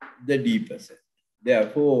the D%.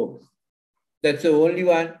 Therefore, that's the only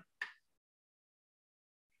one.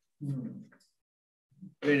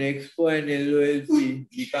 When EXPO and LOLC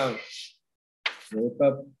become woke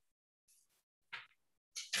up,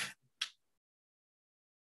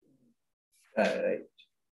 right.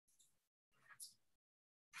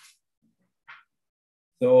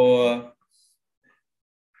 So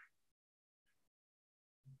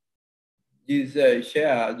this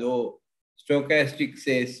share, though stochastic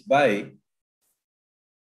says buy,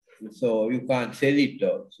 so you can't sell it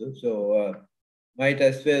also. So might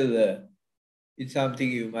as well, it's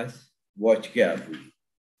something you must watch carefully.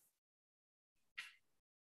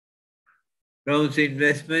 Rounds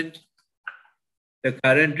investment, the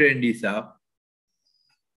current trend is up.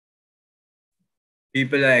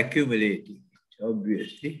 People are accumulating it,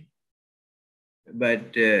 obviously,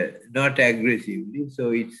 but not aggressively.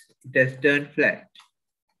 So it has turned flat.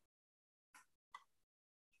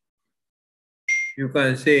 You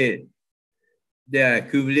can say they are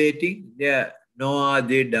accumulating, nor are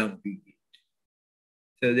they dumping it.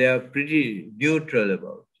 So they are pretty neutral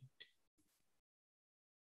about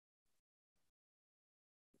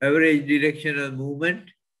it. Average directional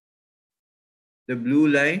movement, the blue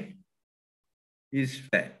line is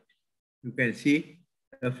flat. You can see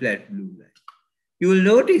a flat blue line. You will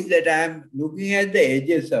notice that I am looking at the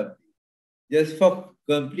edges of it. Just for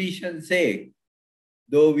completion's sake,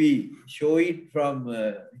 though we show it from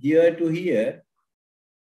here to here,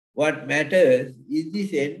 what matters is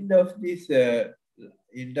this end of this line.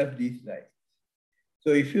 So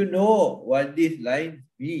if you know what these lines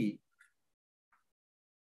mean,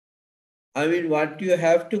 I mean, what you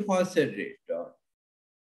have to concentrate on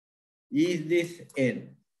is this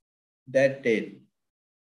end. that end.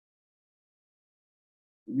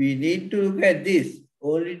 We need to look at this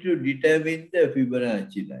only to determine the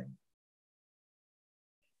Fibonacci line.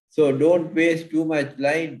 So don't waste too much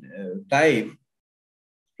time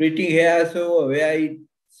splitting hairs over where it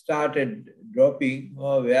started dropping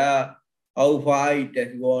or how far it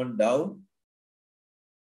has gone down.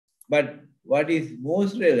 But what is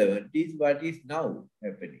most relevant is what is now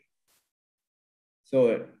happening.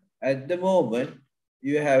 So at the moment,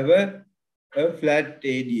 you have a flat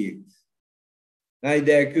ADX.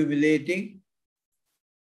 Neither accumulating,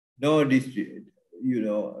 no distribute.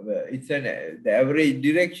 It's the average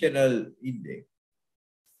directional index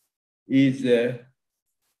is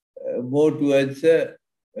more towards a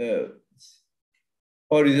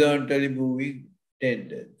horizontally moving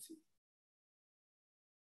tendency.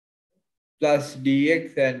 Plus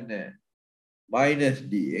dx and minus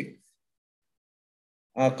dx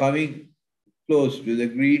are coming close to the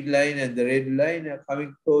green line, and the red line are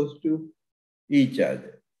coming close to each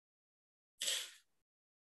other.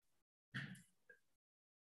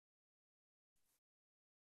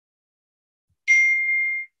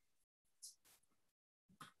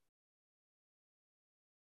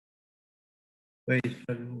 Where is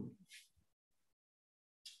Colombo?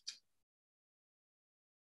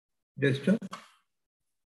 Desktop?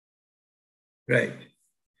 Right.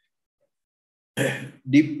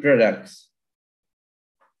 Deep products.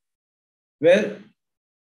 Well,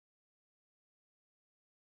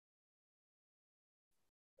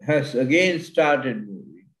 has again started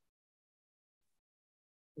moving.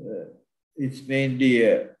 It's mainly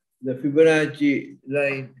the Fibonacci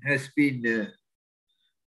line has been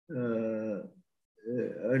no,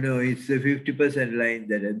 it's the 50% line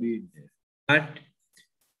that has been cut.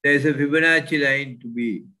 There's a Fibonacci line to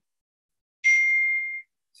be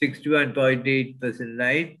 61.8%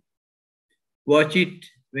 line. Watch it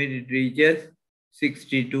when it reaches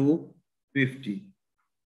 62.50.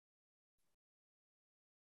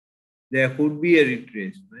 There could be a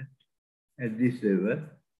retracement at this level,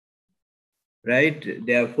 right?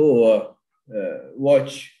 Therefore,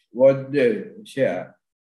 watch the share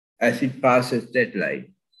as it passes that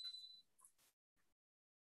line.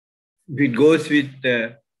 If it goes with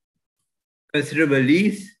considerable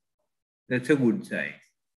ease, that's a good sign.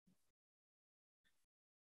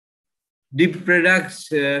 Dip products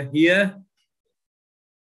here.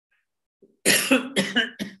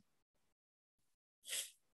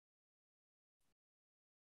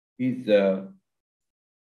 Is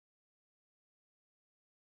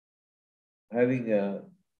having a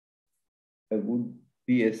good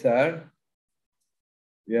PSR.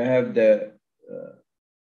 You have the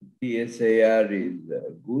PSAR is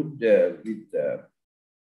good with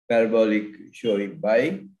parabolic showing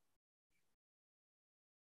buy.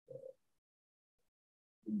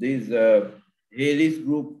 These Haley's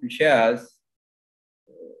group shares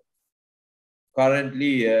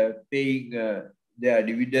currently paying their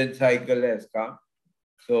dividend cycle has come.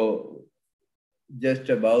 So just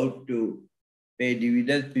about to pay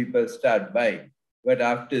dividends, people start buying. But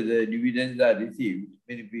after the dividends are received,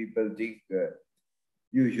 many people think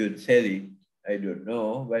you should sell it. I don't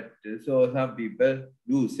know, but so some people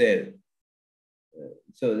do sell.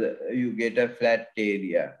 So you get a flat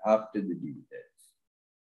area after the dividends.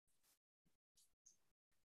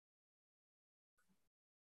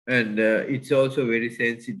 And it's also very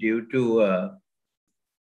sensitive to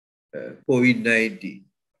COVID-19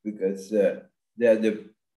 because they are the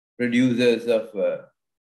producers of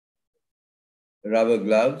rubber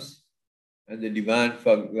gloves, and the demand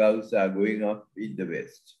for gloves are going up in the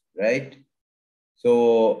West, right?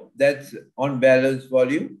 So that's on balance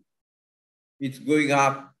volume. It's going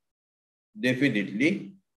up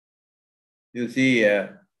definitely. You see,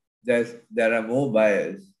 there are more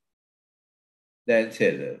buyers than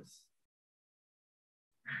sellers,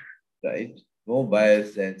 right? More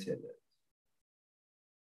buyers than sellers.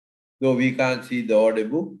 Though we can't see the order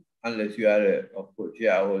book unless you are, of course,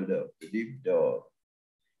 shareholder of the DIP or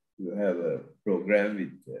you have a program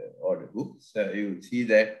with order books. You will see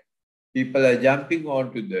that people are jumping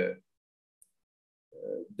onto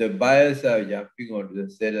the buyers are jumping onto the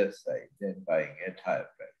seller side and buying at higher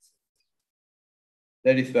prices.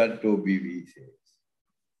 That is what OBV says.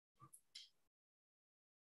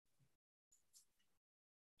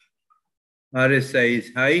 RSI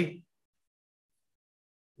is high,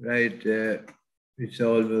 right? It's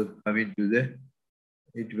almost coming to the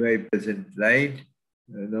 85% line,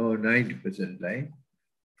 no 90% line,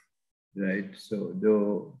 right? So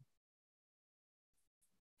though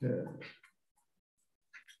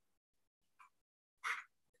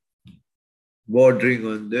bordering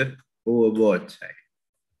on the overbought side.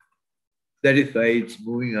 That is why it's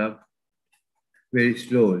moving up very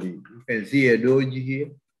slowly. You can see a doji here.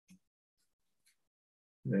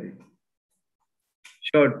 Right.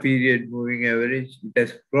 Short period moving average. It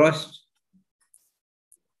has crossed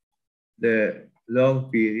the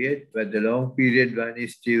long period, but the long period one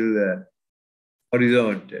is still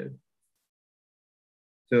horizontal.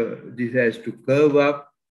 So this has to curve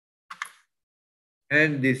up,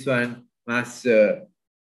 and this one must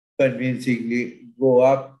convincingly go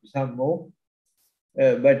up some more.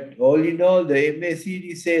 But all in all, the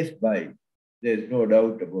MACD says buy. There's no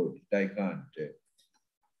doubt about it. I can't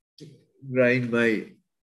grind my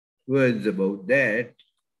words about that.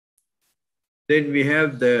 Then we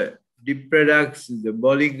have the dip products, the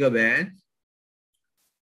Bollinger Band.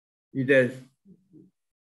 It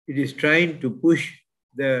is trying to push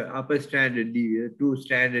the upper standard deviation, 2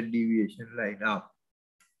 standard deviation line up.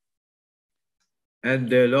 And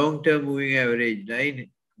the long-term moving average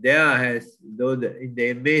line there has, though in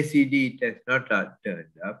the MACD it has not turned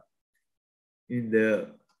up. In the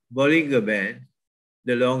Bollinger Band,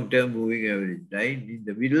 the long-term moving average line in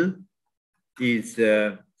the middle is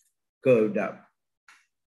curved up.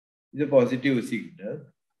 It's a positive signal.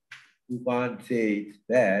 You can't say it's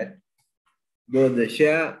bad. Though the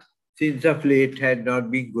share, since of late, had not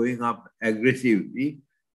been going up aggressively,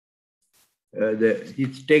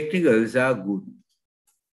 its technicals are good.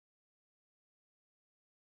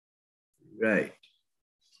 Right.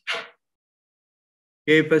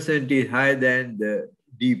 K percent is higher than the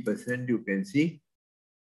D percent, you can see.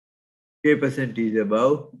 K percent is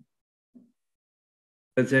above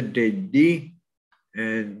percentage D,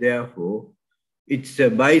 and therefore it's a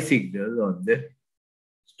buy signal on the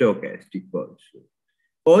stochastic also.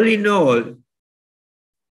 All in all,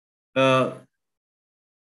 a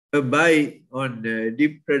buy on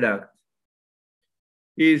dip product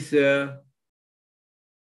is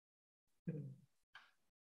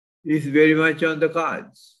very much on the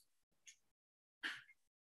cards.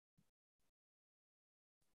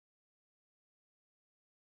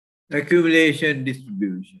 Accumulation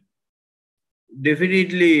distribution.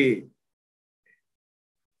 Definitely,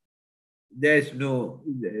 there's no,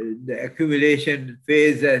 the accumulation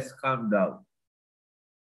phase has come down.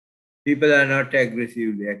 People are not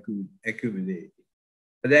aggressively accumulating.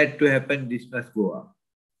 For that to happen, this must go up.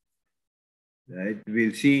 Right?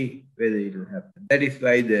 We'll see whether it will happen. That is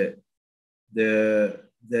why the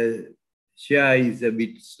share is a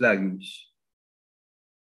bit sluggish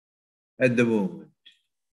at the moment.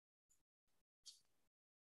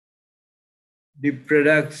 The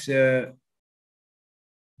products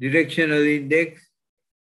directional index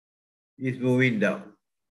is moving down.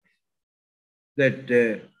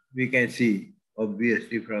 That we can see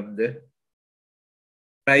obviously from the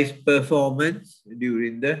price performance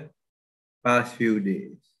during the past few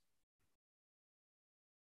days.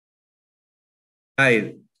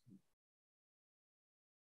 Tile.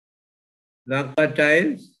 Lanka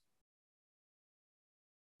tiles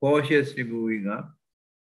cautiously moving up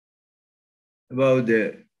above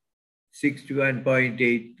the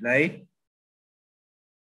 61.8 line,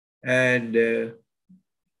 and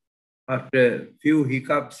after a few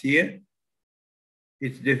hiccups here,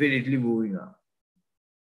 it's definitely moving up.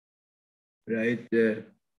 Right?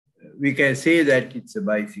 We can say that it's a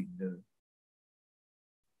buy signal.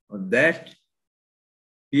 On that,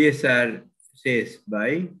 PSR says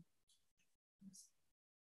buy.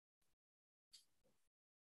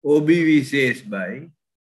 OBV says buy.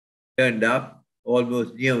 Turned up,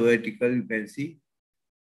 almost near vertical, you can see.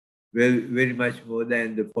 Well, very much more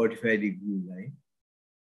than the 45-degree line.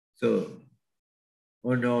 So,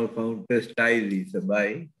 on all counters, style is a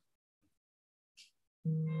buy.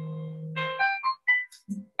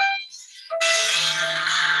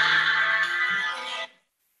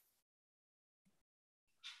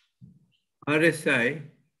 RSI,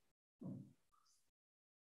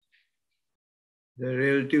 the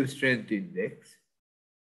relative strength index,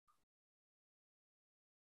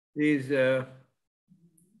 is well,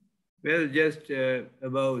 just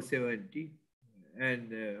above 70,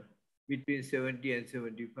 and between 70 and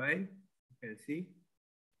 75, you can see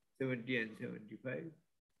 70 and 75,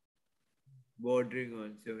 bordering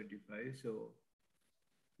on 75. So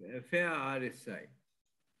a fair RSI,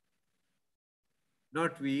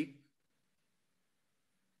 not weak.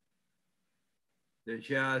 The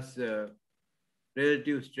share's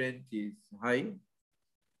relative strength is high.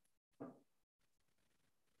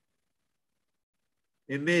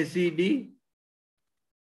 MACD,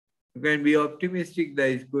 you can be optimistic that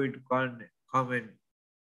it's going to come and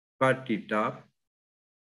cut it up.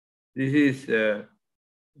 This is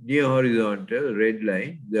near horizontal, red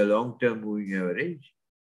line, the long-term moving average.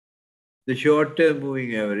 The short-term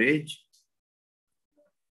moving average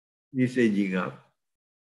is edging up.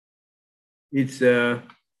 It's a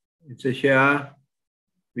share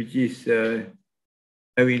which is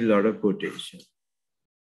having a lot of potential.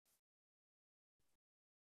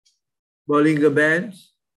 Bollinger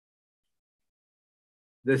Bands,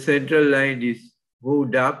 the central line is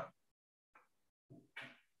moved up.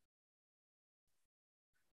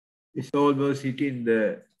 It's almost hitting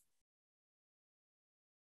the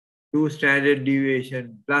 2 standard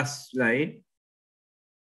deviation plus line.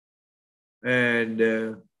 And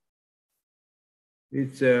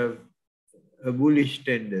it's a bullish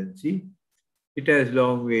tendency. It has a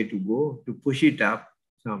long way to go to push it up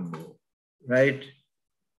some more, right?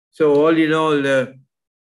 So all in all,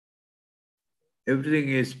 everything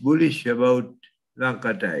is bullish about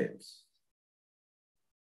Lanka tiles.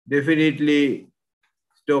 Definitely,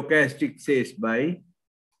 stochastic says buy,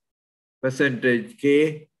 percentage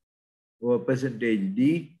K or percentage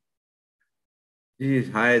D. This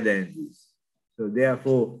is higher than this. So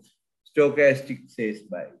therefore, stochastic says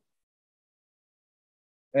buy.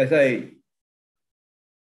 As I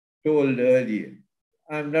told earlier,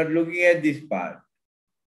 I'm not looking at this part.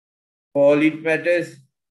 For all it matters,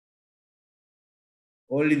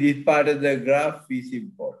 only this part of the graph is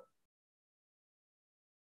important.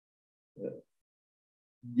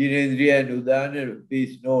 Jinendriya and Udana,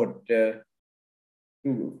 please note to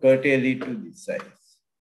curtail it to this size,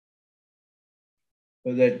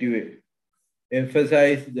 so that you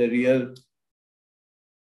emphasize the real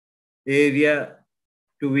area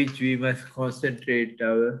to which we must concentrate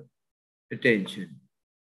our attention.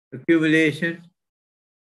 Accumulation.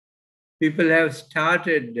 People have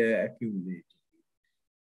started accumulating.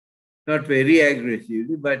 Not very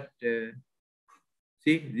aggressively, but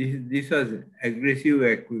see, this was aggressive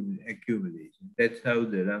accumulation. That's how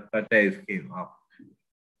the Lanka tiles came up.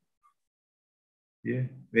 Yeah.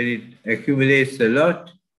 When it accumulates a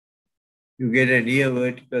lot, you get a near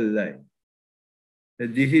vertical line. So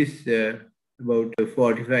this is about a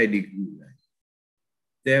 45-degree line.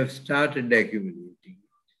 They have started accumulating.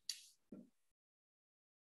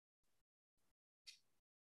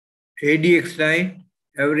 ADX line,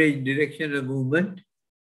 average directional movement,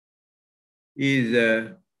 is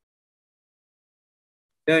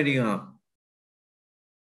turning up.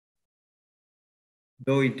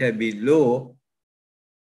 Though it had been low,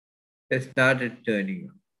 it started turning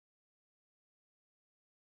up.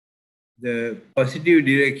 The positive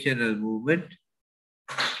directional movement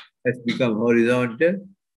has become horizontal,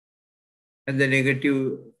 and the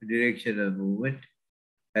negative directional movement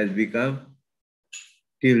has become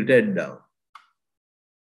tilted down.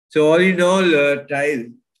 So all in all, tile,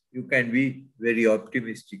 you can be very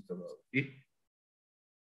optimistic about it.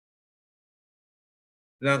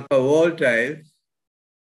 Lanka wall tiles,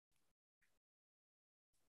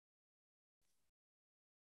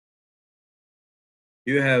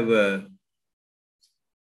 you have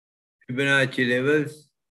Fibonacci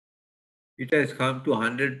levels. It has come to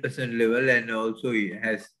 100% level, and also it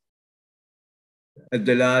has, at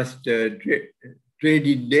the last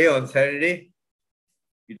trading day on Saturday,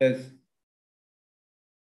 it has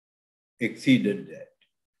exceeded that.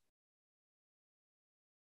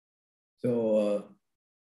 So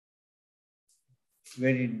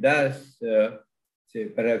when it does, say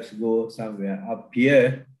perhaps go somewhere up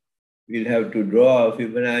here, we'll have to draw our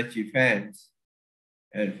Fibonacci fans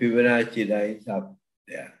and Fibonacci lines up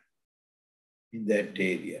there in that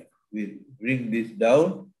area. We'll bring this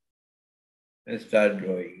down and start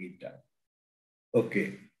drawing it up.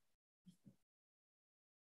 Okay.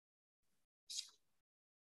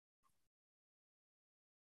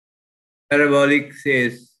 Parabolic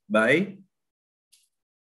says buy.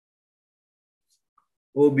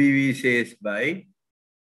 OBV says buy.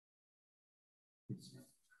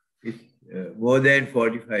 It's more than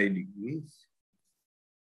 45 degrees.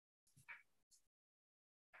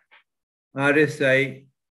 RSI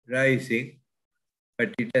rising,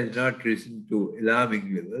 but it has not risen to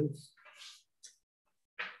alarming levels,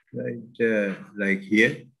 right? Like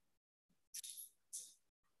here.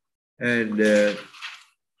 And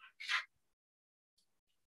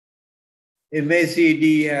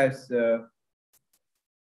MACD has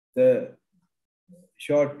the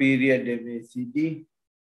short period MACD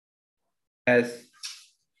has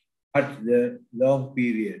cut the long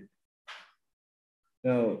period.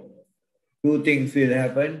 Now, two things will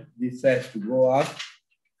happen. This has to go up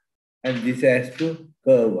and this has to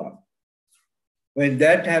curve up. When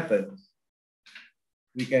that happens,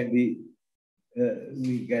 we can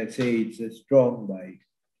say it's a strong buy.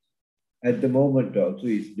 At the moment also,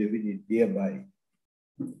 it's definitely a buy.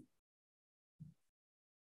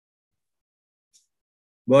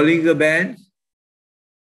 Bollinger Bands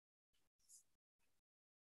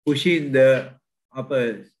pushing the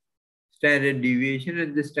upper standard deviation,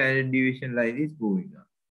 and the standard deviation line is moving up.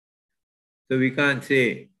 So we can't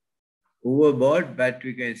say overbought, but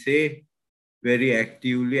we can say very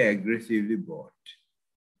actively, aggressively bought.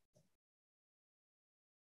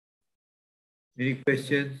 Any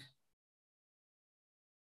questions?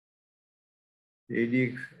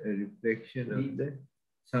 ADX reflection of the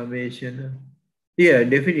summation. Yeah,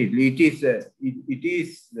 definitely. It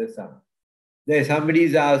is the sum. There somebody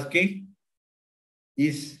is asking,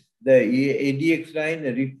 is the ADX line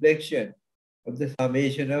a reflection of the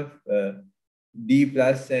summation of D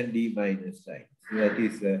plus and D minus lines? That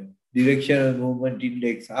is directional movement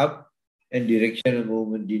index up and directional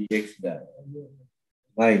movement index down.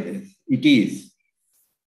 Minus. It is.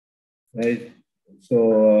 Right?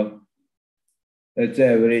 So that's the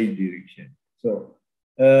average direction. So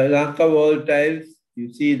Lanka volatiles,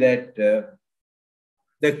 you see that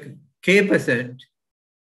the K percent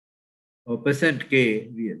or percent K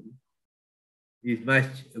really is much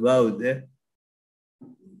above the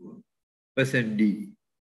percent D,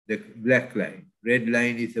 the black line. Red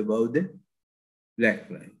line is above the black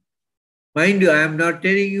line. Mind you, I am not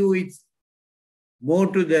telling you it's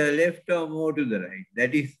more to the left or more to the right.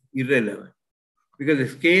 That is irrelevant because the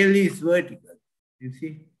scale is vertical. You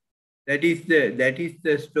see, that is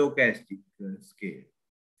the stochastic scale.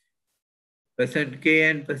 Percent K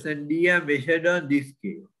and percent D are measured on this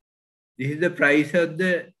scale. This is the price of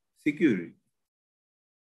the security.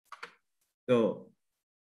 So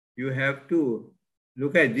you have to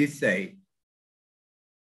look at this side,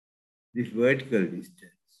 this vertical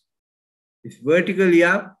distance. It's vertically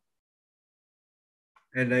up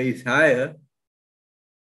and is higher.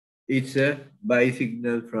 It's a buy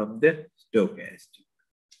signal from the stochastic.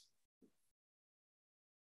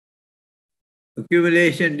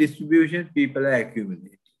 Accumulation distribution, people are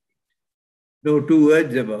accumulating. No two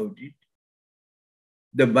words about it.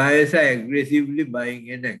 The buyers are aggressively buying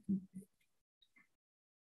and accumulating.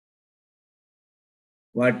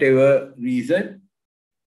 Whatever reason,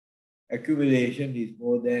 accumulation is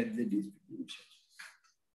more than the distribution.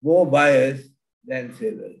 More buyers than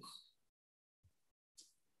sellers.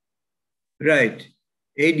 Right.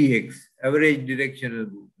 ADX, average directional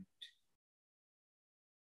movement.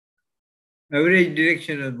 Average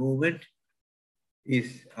directional movement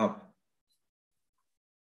is up.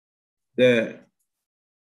 The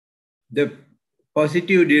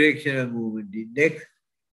positive directional movement index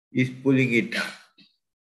is pulling it up.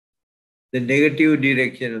 The negative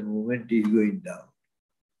directional movement is going down.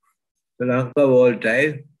 So Lanka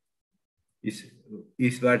volatile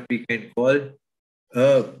is what we can call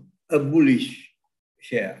a bullish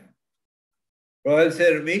share. Royal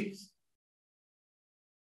Ceramics,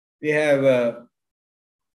 we have a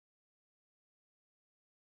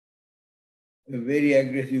very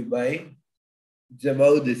aggressive buying. It's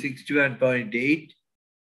about the 61.8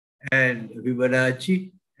 and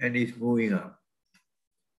Fibonacci, and it's moving up.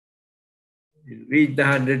 It reached the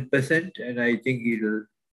 100%, and I think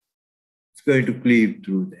it's going to cleave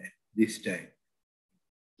through that this time.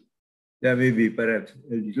 There may be perhaps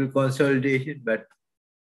a little consolidation, but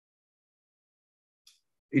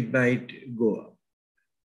it might go up.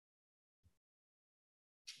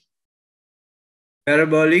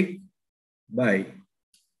 Parabolic, buy.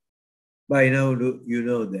 Buy now, you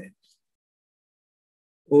know that.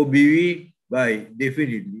 OBV, buy,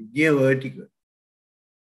 definitely, near vertical.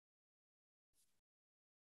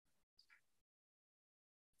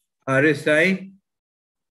 RSI,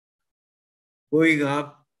 going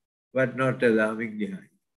up, but not alarmingly high.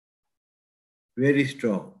 Very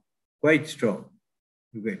strong, quite strong,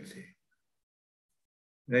 you can say.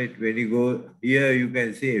 Right, when you go here, you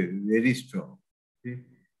can say very strong.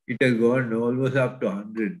 It has gone almost up to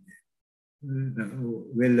 100,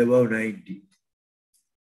 well above 90.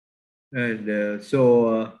 And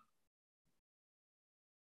so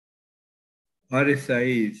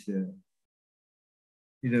RSI is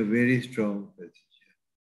in a very strong position.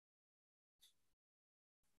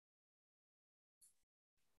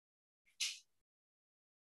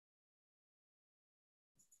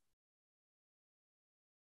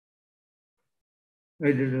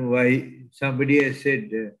 I don't know why somebody has said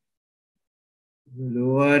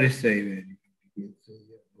low RSI value.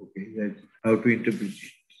 Okay, that's how to interpret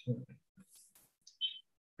it.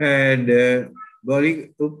 And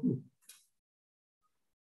Bollinger,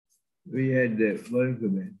 we had the Bollinger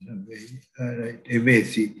Band, right,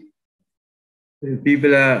 M.Ac.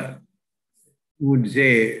 People would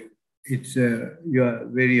say it's you are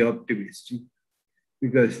very optimistic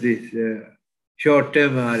because this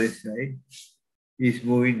short-term RSI is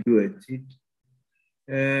moving towards it.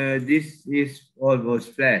 This is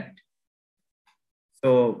almost flat.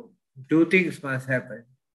 So two things must happen.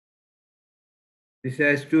 This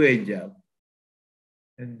has to edge up.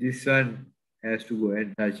 And this one has to go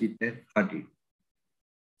and touch it and cut it.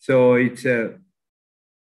 So it's a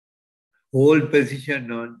hold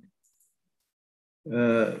position on,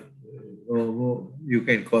 or you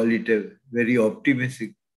can call it a very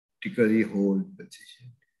optimistically hold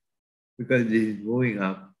position, because this is moving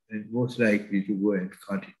up and most likely to go and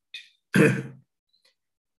cut it.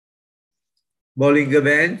 Bollinger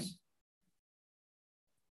Bands,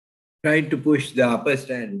 trying to push the upper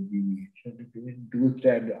standard deviation,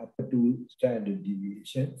 upper two standard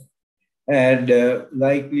deviations, and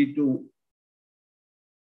likely to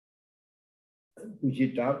push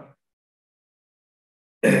it up.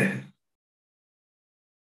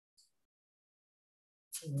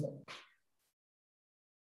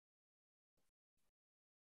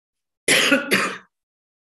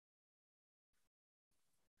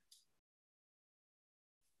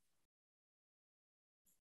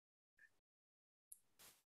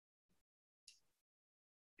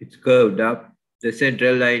 It's curved up. The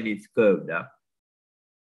central line is curved up.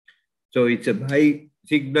 So it's a high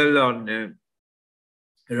signal on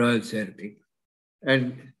Royal Ceramic.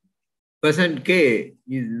 And percent K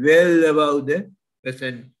is well above the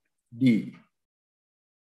percent D.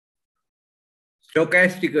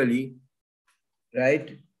 Stochastically,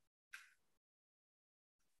 right,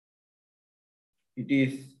 it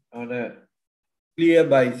is on a clear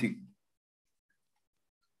bicycle.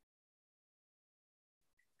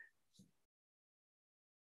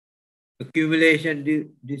 Accumulation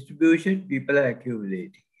distribution, people are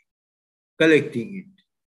accumulating, collecting it.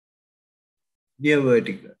 Near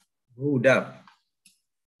vertical, moved up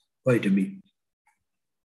quite a bit.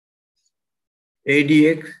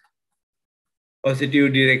 ADX,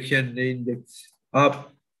 positive direction, the index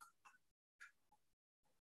up.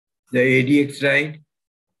 The ADX line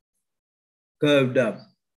curved up,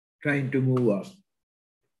 trying to move up.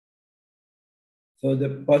 So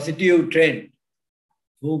the positive trend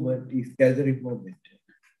movement is gathering momentum.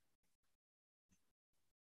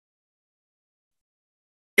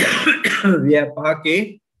 We have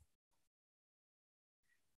PARQ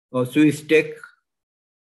or Swiss Tech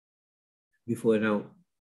before now.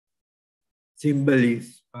 Symbol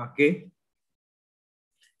is PARQ.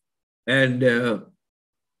 And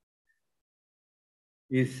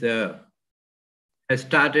has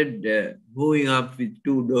started moving up with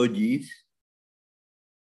two dojis.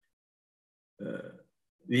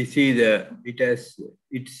 We see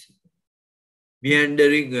it's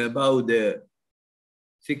meandering above the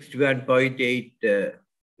 61.8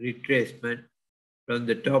 retracement from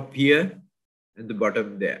the top here and the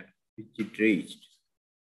bottom there, which it reached.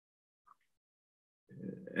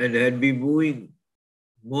 And had been moving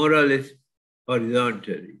more or less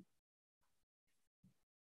horizontally.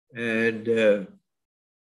 And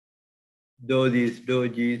though these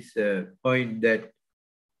dojis point that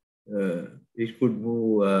it could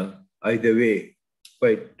move either way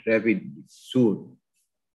quite rapidly soon.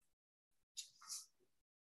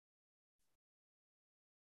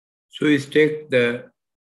 So we take the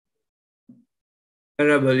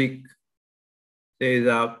parabolic stays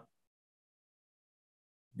up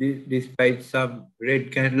despite some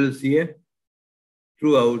red candles here.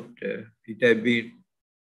 Throughout it has been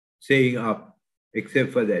saying up,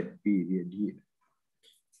 except for that period here.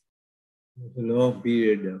 It's a long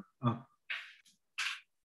period of up.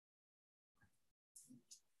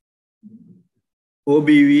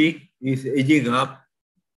 OBV is edging up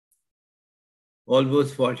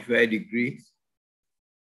almost 45 degrees,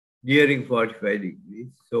 nearing 45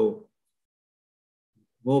 degrees. So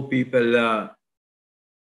more people are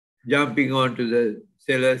jumping onto the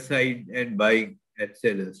seller side and buying at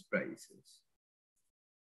seller's prices.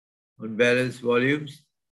 On balanced volumes,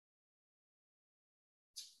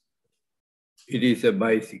 it is a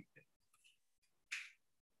buy signal.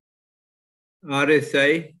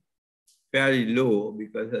 RSI fairly low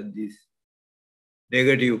because of these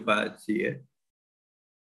negative parts here.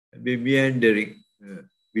 Be meandering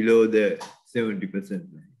below the 70%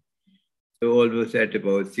 line. So almost at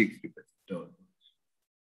about 60% almost.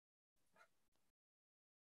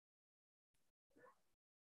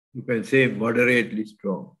 You can say moderately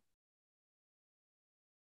strong.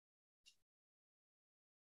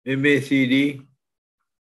 MACD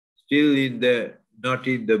still not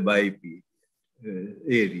in the buy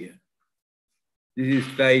area. This is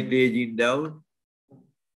slightly edging down.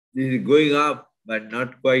 This is going up, but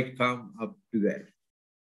not quite come up to that.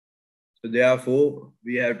 So therefore,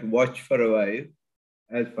 we have to watch for a while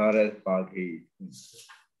as far as PARQ is concerned.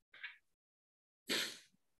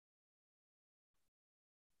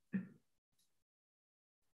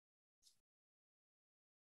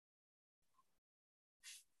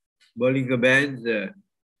 Bollinger Bands,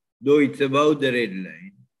 though it's above the red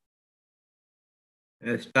line,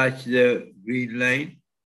 has touched the green line,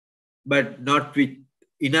 but not with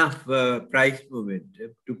enough price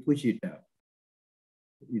momentum to push it up.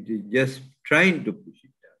 It is just trying to push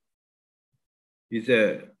it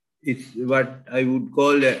up. It's what I would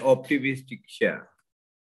call an optimistic share.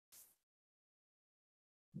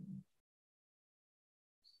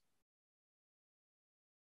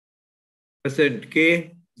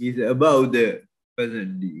 %K is above the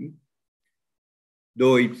 %D,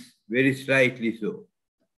 though it's very slightly so.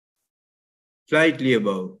 Slightly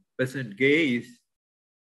above. %K is,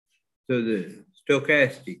 so the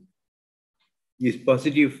stochastic is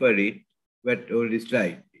positive for it, but only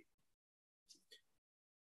slightly.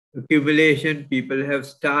 Accumulation, people have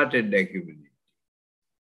started accumulating,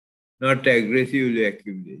 not aggressively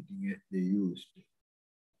accumulating as they used to.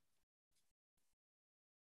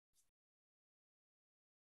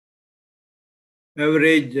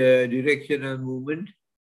 Average directional movement,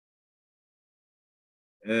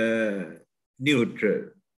 neutral.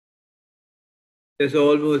 There's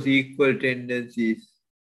almost equal tendencies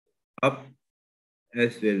up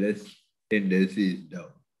as well as tendencies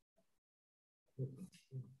down.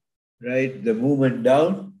 Right, the movement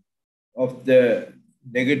down of the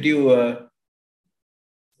negative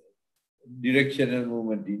directional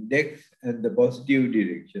movement index and the positive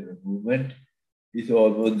directional movement is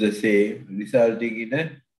almost the same, resulting in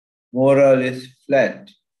a more or less flat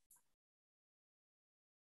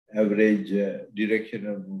average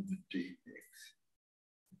directional movement index.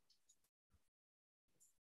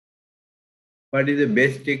 What is the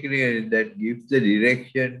best technique that gives the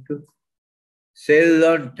direction to sell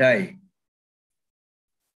on time?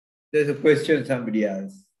 There's a question somebody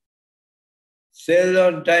asked. Sell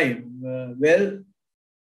on time. Well,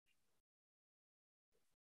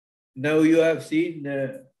 now you have seen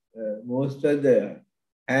most of the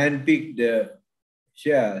hand-picked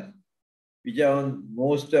shares, which are on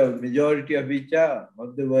majority of which are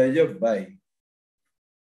on the verge of buying.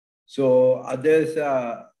 So others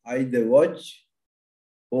are either watch,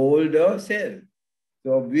 hold, or sell.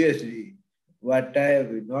 So obviously, what I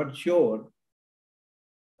have not shown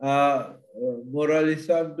are more or less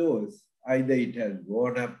of those. Either it has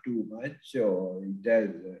gone up too much, or it has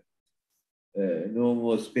no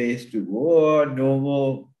more space to go, or no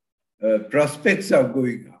more prospects of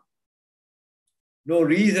going up. No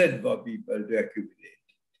reason for people to accumulate.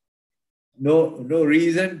 No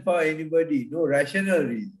reason for anybody, no rational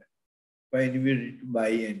reason for anybody to buy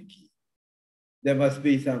and keep. There must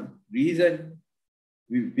be some reason.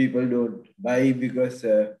 People don't buy because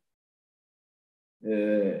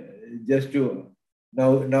just to,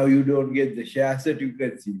 now you don't get the share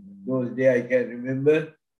certificates. Those days I can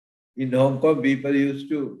remember in Hong Kong, people used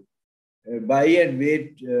to buy and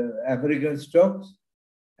wait American stocks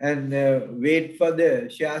and wait for the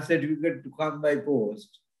share certificate to come by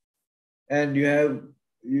post. And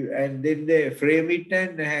and then they frame it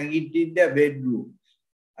and hang it in their bedroom.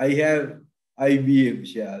 I have IBM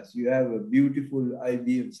shares. You have a beautiful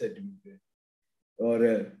IBM certificate or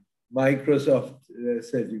a Microsoft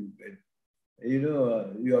certificate. You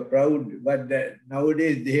know, you are proud, but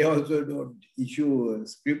nowadays they also don't issue a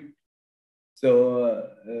script. So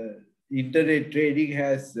internet trading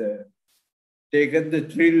has taken the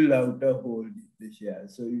thrill out of holding the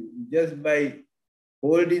shares. So you just by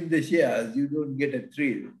holding the shares, you don't get a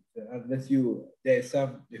thrill unless there's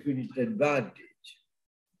some definite advantage.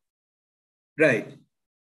 Right.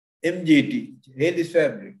 MGT, Haley's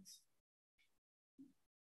Fabrics.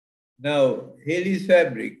 Now, Haley's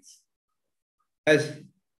Fabrics has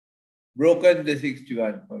broken the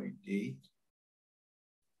 61.8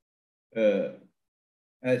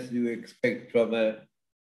 as you expect from a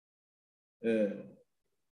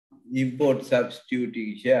import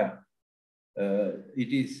substituting share.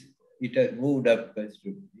 It has moved up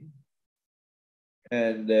considerably,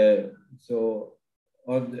 and so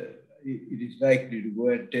it is likely to go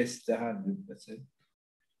and test the 100%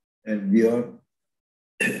 and beyond.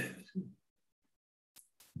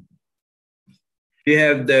 We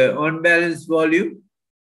have the on-balance volume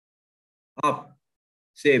up,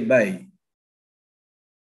 say buy.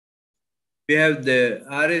 We have the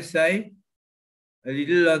RSI a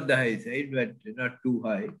little on the high side, but not too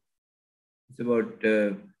high. It's about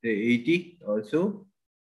say 80 or so.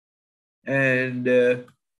 And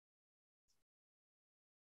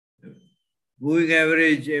moving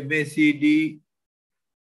average MACD,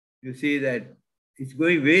 you see that it's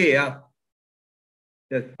going way up.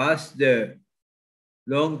 Just past the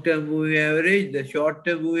long-term moving average, the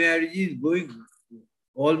short-term moving average is going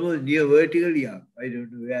almost near vertically up. I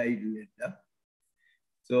don't know where it will end up.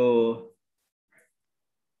 So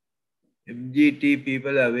MGT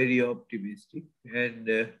people are very optimistic,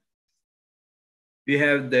 and we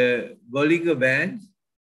have the Bollinger Bands,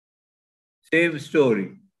 same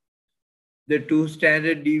story. The 2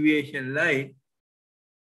 standard deviation line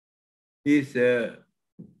is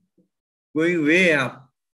going way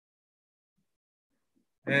up,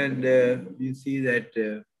 and you see that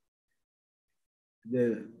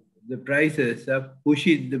the prices are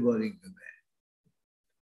pushing the Bollinger Band.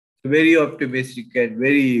 So very optimistic and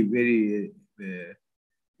very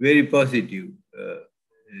positive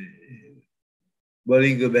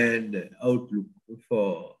Bollinger Band outlook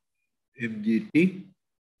for MGT.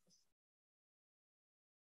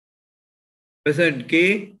 Percent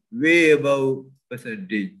K way above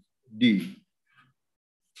percentage D.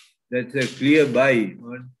 That's a clear buy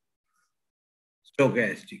on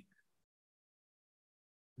stochastic.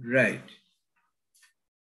 Right.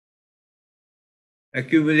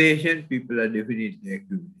 Accumulation, people are definitely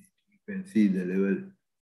accumulating. You can see the level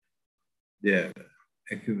they are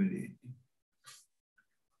accumulating.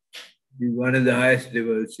 It's one of the highest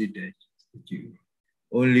levels it has achieved,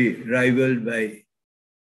 only rivaled by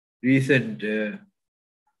recent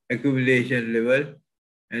accumulation level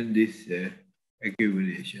and this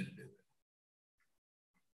accumulation level,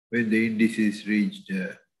 when the indices reached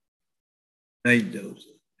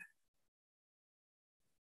 9,000.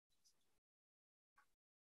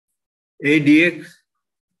 ADX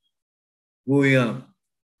moving up.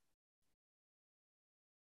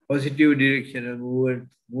 Positive directional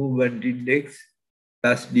movement index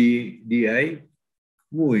plus DI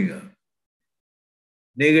moving up.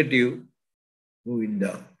 Negative moving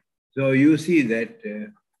down. So you see that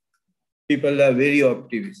people are very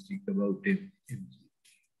optimistic about it.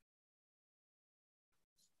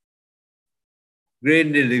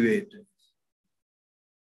 Grain elevators.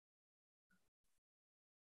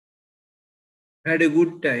 Had a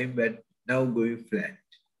good time, but now going flat.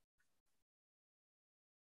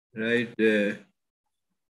 Right?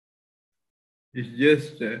 It's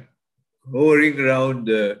just hovering around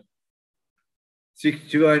the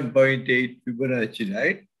 61.8 Fibonacci,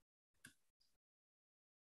 right?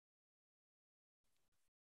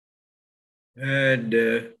 And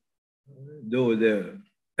though the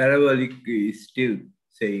parabolic is still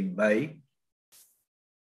saying buy,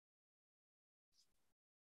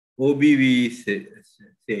 OBV is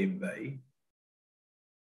saying buy,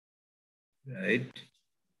 right?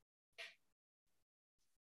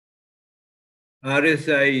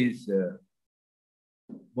 RSI is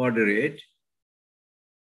moderate,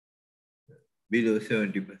 below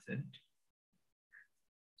 70%.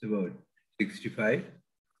 It's about 65.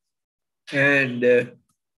 And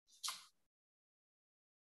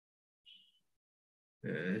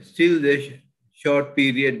still the short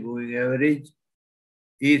period moving average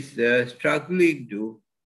is struggling to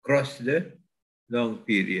cross the long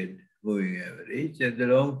period moving average, and the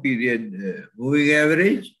long period moving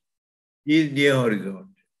average is near horizontal.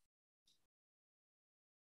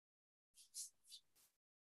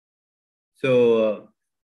 So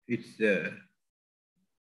it's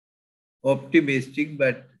optimistic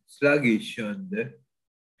but sluggish on the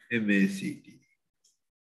MACD.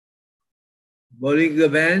 Bollinger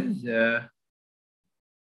Bands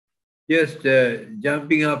just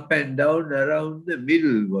jumping up and down around the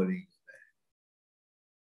middle Bollinger Band.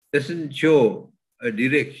 Doesn't show a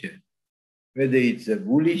direction, whether it's a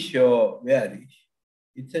bullish or bearish.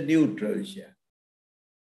 It's a neutral share.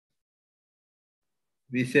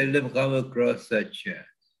 We seldom come across such shares.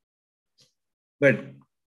 But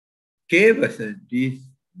K% is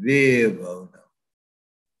way above now.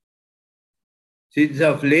 Since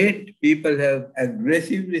of late, people have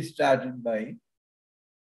aggressively started buying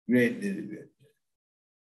grain derivatives.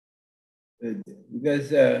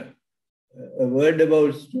 Because a word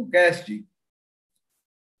about stochastic,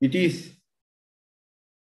 it is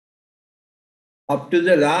up to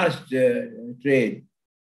the last trade,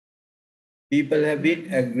 people have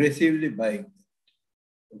been aggressively buying.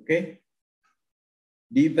 Okay?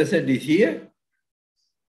 D% is here,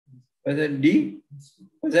 percent D,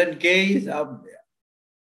 percent K is up there.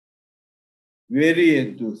 Very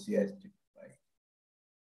enthusiastic buying.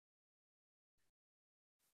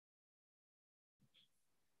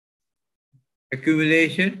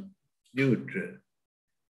 Accumulation, neutral.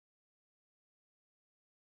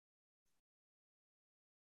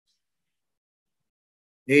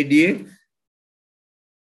 ADX,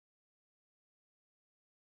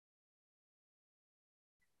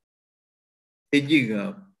 edging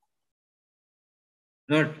up,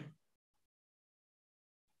 not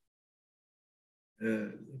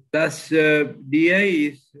plus DI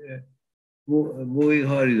is moving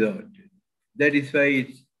horizontal. That is why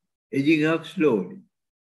it's edging up slowly.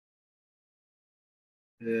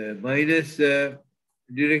 Minus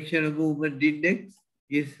directional movement index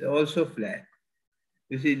is also flat.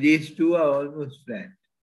 You see, these two are almost flat.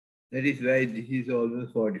 That is why this is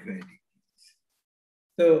almost 45 degrees.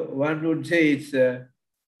 So one would say it's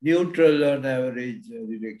neutral on average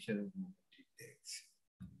directional movement index.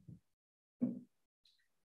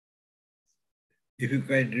 If you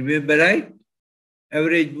can remember right,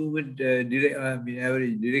 average movement,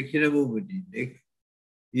 average directional movement index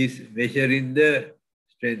is measuring the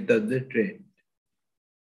strength of the trend.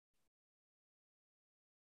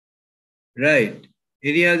 Right.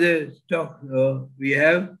 Any other stock we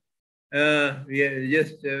have?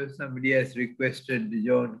 Somebody has requested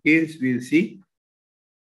John Keels. We'll see.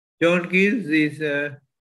 John Keels is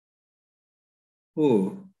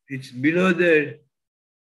it's below the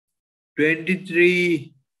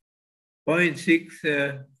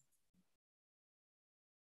 23.6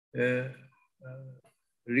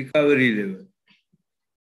 recovery level.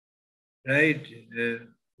 Right?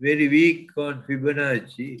 Very weak on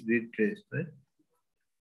Fibonacci retracement.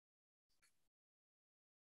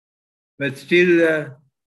 But still,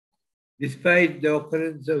 despite the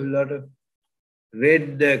occurrence of a lot of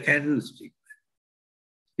red candlesticks,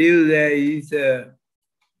 still there is a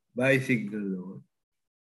buy signal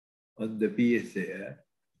on the PSA.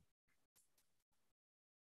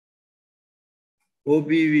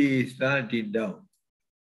 OBV is slanting down,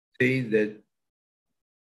 saying that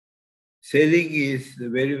selling is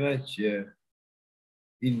very much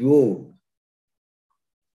in vogue.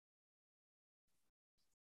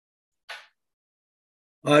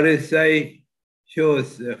 RSI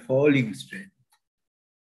shows a falling strength,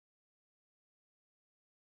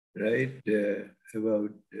 right?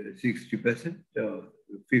 About 60% or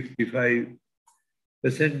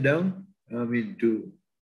 55% down, to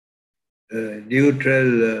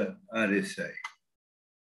neutral RSI.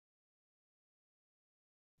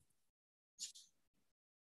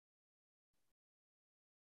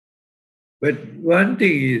 But one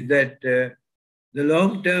thing is that the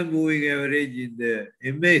long-term moving average in the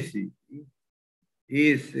Massey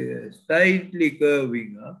is slightly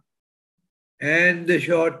curving up, and the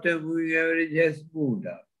short-term moving average has moved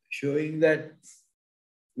up, showing that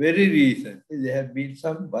very recently there have been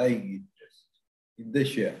some buying interest in the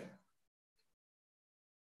share.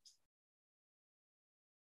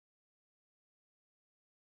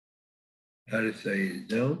 RSI is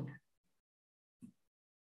down.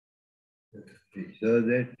 So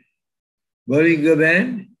that Bollinger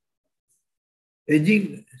Band,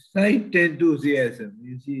 edging slight enthusiasm.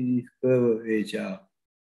 You see this curve HR.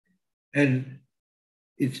 And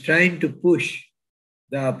it's trying to push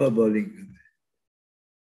the upper Bollinger Band.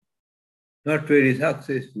 Not very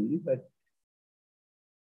successfully, but.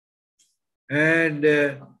 And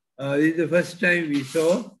this is the first time we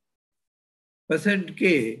saw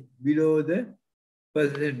 %K below the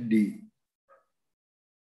 %D.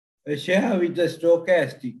 A share with a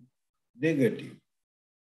stochastic negative,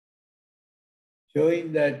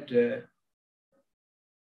 showing that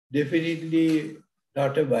definitely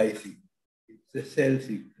not a buy signal, it's a sell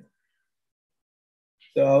signal.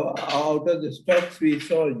 So out of the stocks we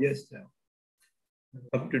saw just now,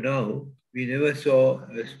 up to now, we never saw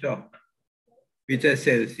a stock with a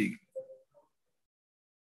sell signal.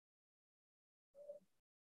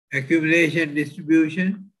 Accumulation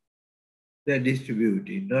distribution, they're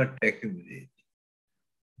distributing, not accumulating.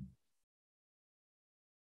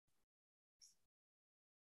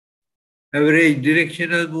 Average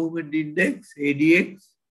directional movement index, ADX.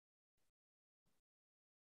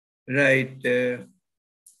 Right, the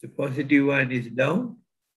positive one is down.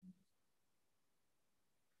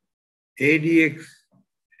 ADX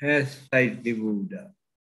has slightly moved up.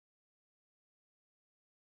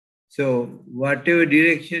 So whatever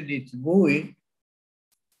direction it's moving,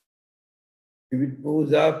 if it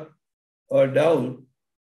moves up or down,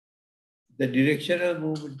 the directional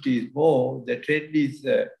movement is more, the trend is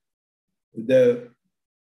the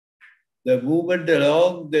movement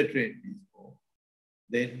along the trend is more.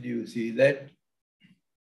 Then you see that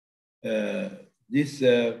this,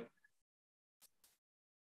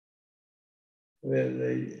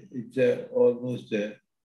 it's almost a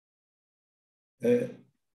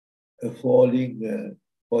falling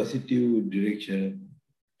positive direction.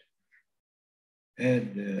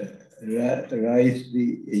 And rise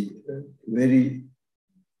very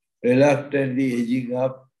reluctantly edging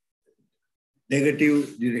up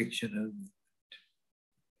negative directional.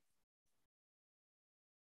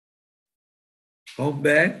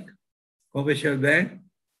 commercial bank,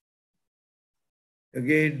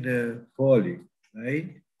 again falling,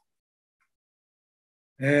 right?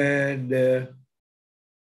 And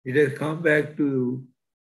it has come back to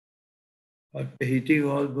after hitting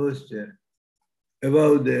almost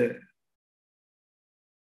above the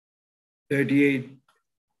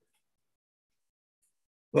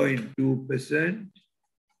 38.2%.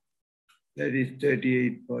 That is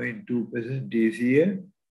 38.2% this year.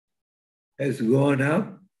 Has gone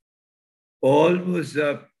up, almost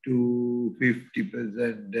up to 50%,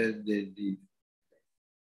 and then the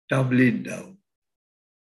tumbling down.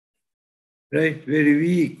 Right? Very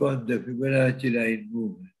weak on the Fibonacci line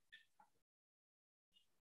movement.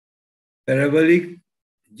 Parabolic,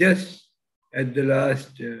 just at the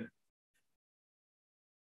last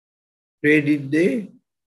trading day,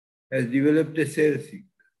 has developed a sell signal.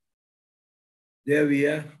 There we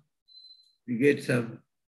are. We get some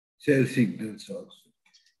sell signals also.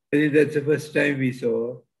 I think that's the first time we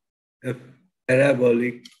saw a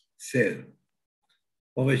parabolic sell,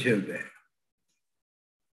 commercial bank.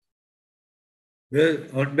 Well,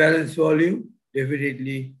 on balance volume,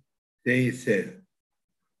 definitely saying sell.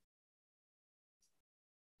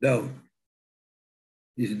 Down.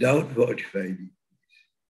 It's down 45 degrees.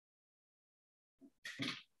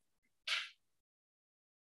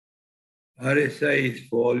 RSI is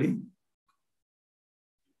falling.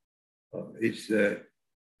 It's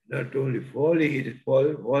not only falling, it is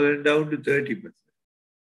fallen down to 30%.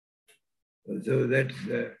 So that's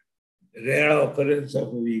a rare occurrence of a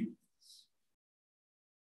weakness.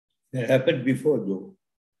 That happened before though.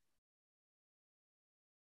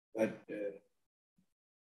 But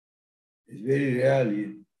it's very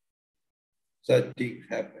rarely such things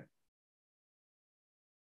happen.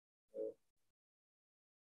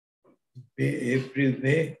 April,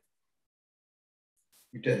 May,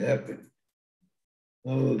 it has happened.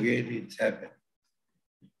 Now again it's happened.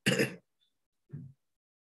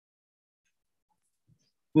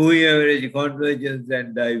 Moving average convergence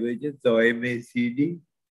and divergence, or MACD.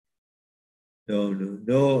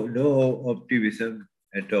 No optimism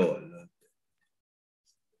at all.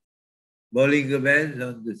 Bollinger Bands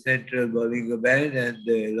on the central Bollinger Band and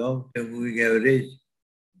the long-term moving average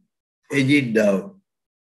edging down.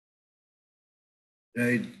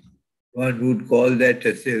 Right? One would call that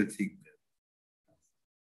a sell signal.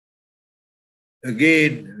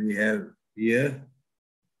 Again, we have here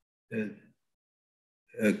a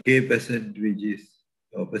K percent, which is,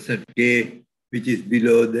 or percent K, which is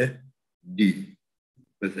below the D,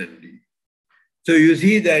 percent D. So you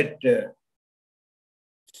see that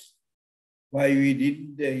why we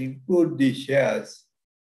didn't include the shares,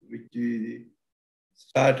 which we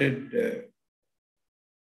started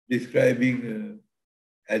describing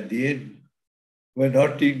at the end, were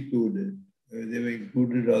not included. They were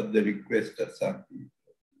included on the request of some people.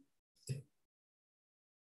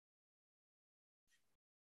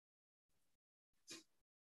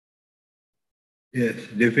 Yes,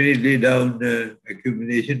 definitely down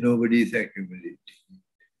accumulation, nobody is accumulating.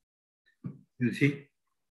 You see?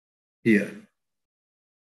 Here,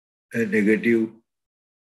 a negative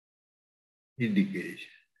indication.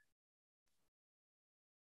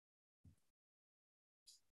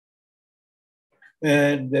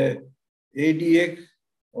 And ADX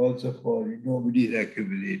also falling, nobody is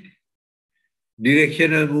accumulating.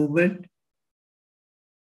 Directional movement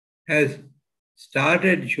has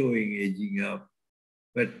started showing edging up,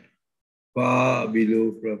 but far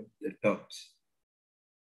below from the tops.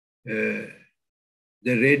 The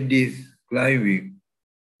red is climbing.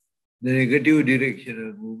 The negative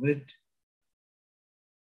directional movement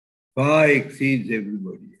far exceeds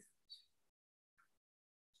everybody else.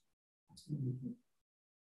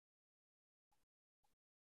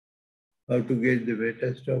 How to get the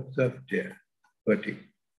beta stock software?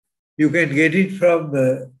 You can get it from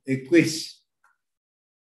EXPO.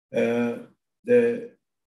 The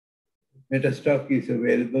Metastock is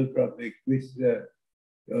available from EXPO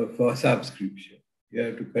for subscription. You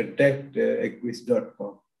have to contact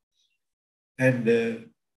EXPO.com and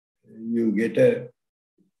you get a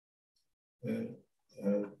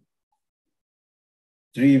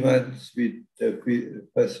 3 months with the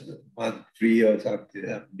first month free or something,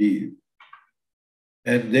 some deal.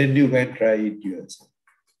 And then you can try it yourself.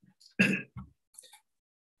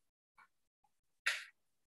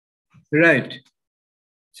 Right.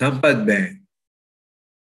 Sampath Bank.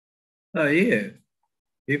 Oh, yeah.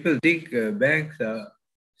 People think banks are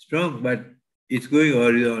strong, but it's going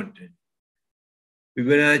horizontal.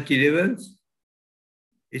 Fibonacci levels,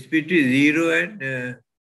 it's between 0 and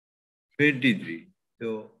 23.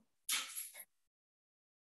 So,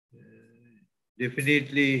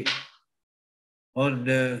 definitely on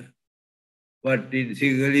what in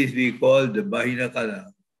Sinhalese we call the Bahina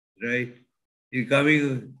Kala, right? It's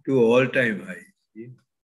coming to all-time highs, yeah?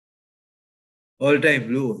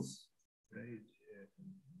 All-time lows, right?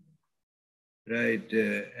 Right,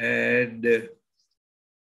 and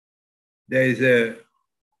there is a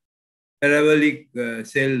parabolic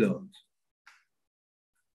cell also.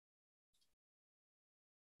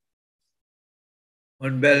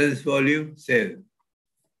 Unbalanced volume cell.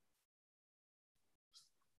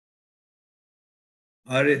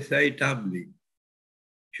 RSI tumbling,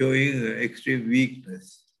 showing extreme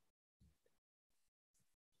weakness.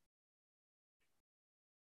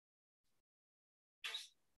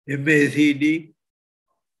 MACD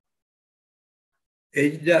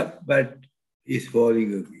edged up but is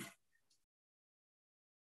falling again.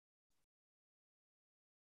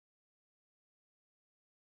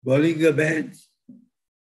 Bollinger Bands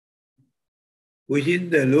pushing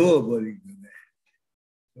the lower Bollinger Band.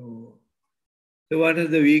 So one of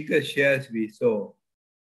the weakest shares we saw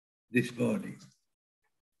this morning.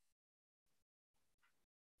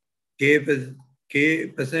 K,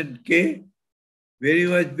 very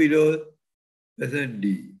much below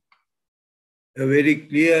 %D. A very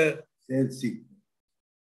clear sell signal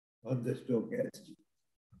on the stochastic.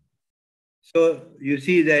 So you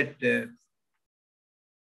see that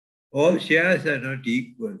all shares are not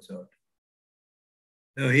equal, sort of.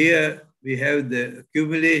 Now here we have the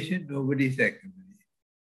accumulation, nobody's accumulating.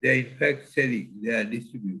 They are in fact selling, they are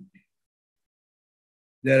distributing.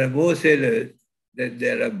 There are more sellers than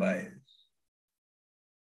there are buyers.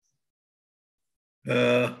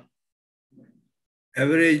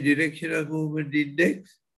 Average directional movement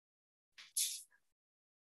index,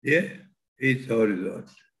 yeah, it's horizontal.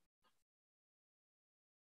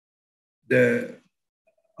 The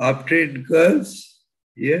uptrend curves,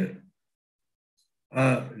 yeah,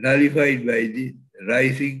 are nullified by the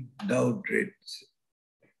rising downtrends.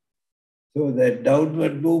 So that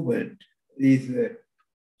downward movement is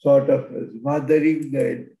sort of smothering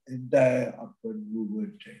the entire upward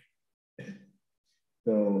movement trend.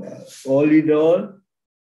 So all in all,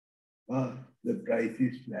 the price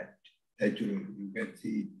is flat. Actually, you can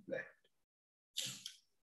see it's flat.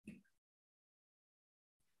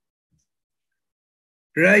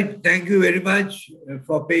 Right, thank you very much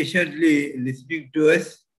for patiently listening to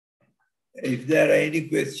us. If there are any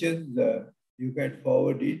questions, you can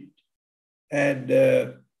forward it. And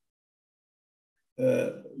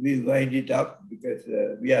we'll wind it up because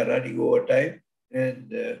we are running over time.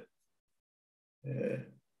 And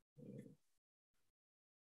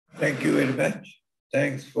thank you very much.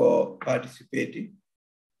 Thanks for participating.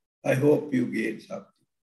 I hope you gained something.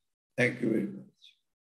 Thank you very much.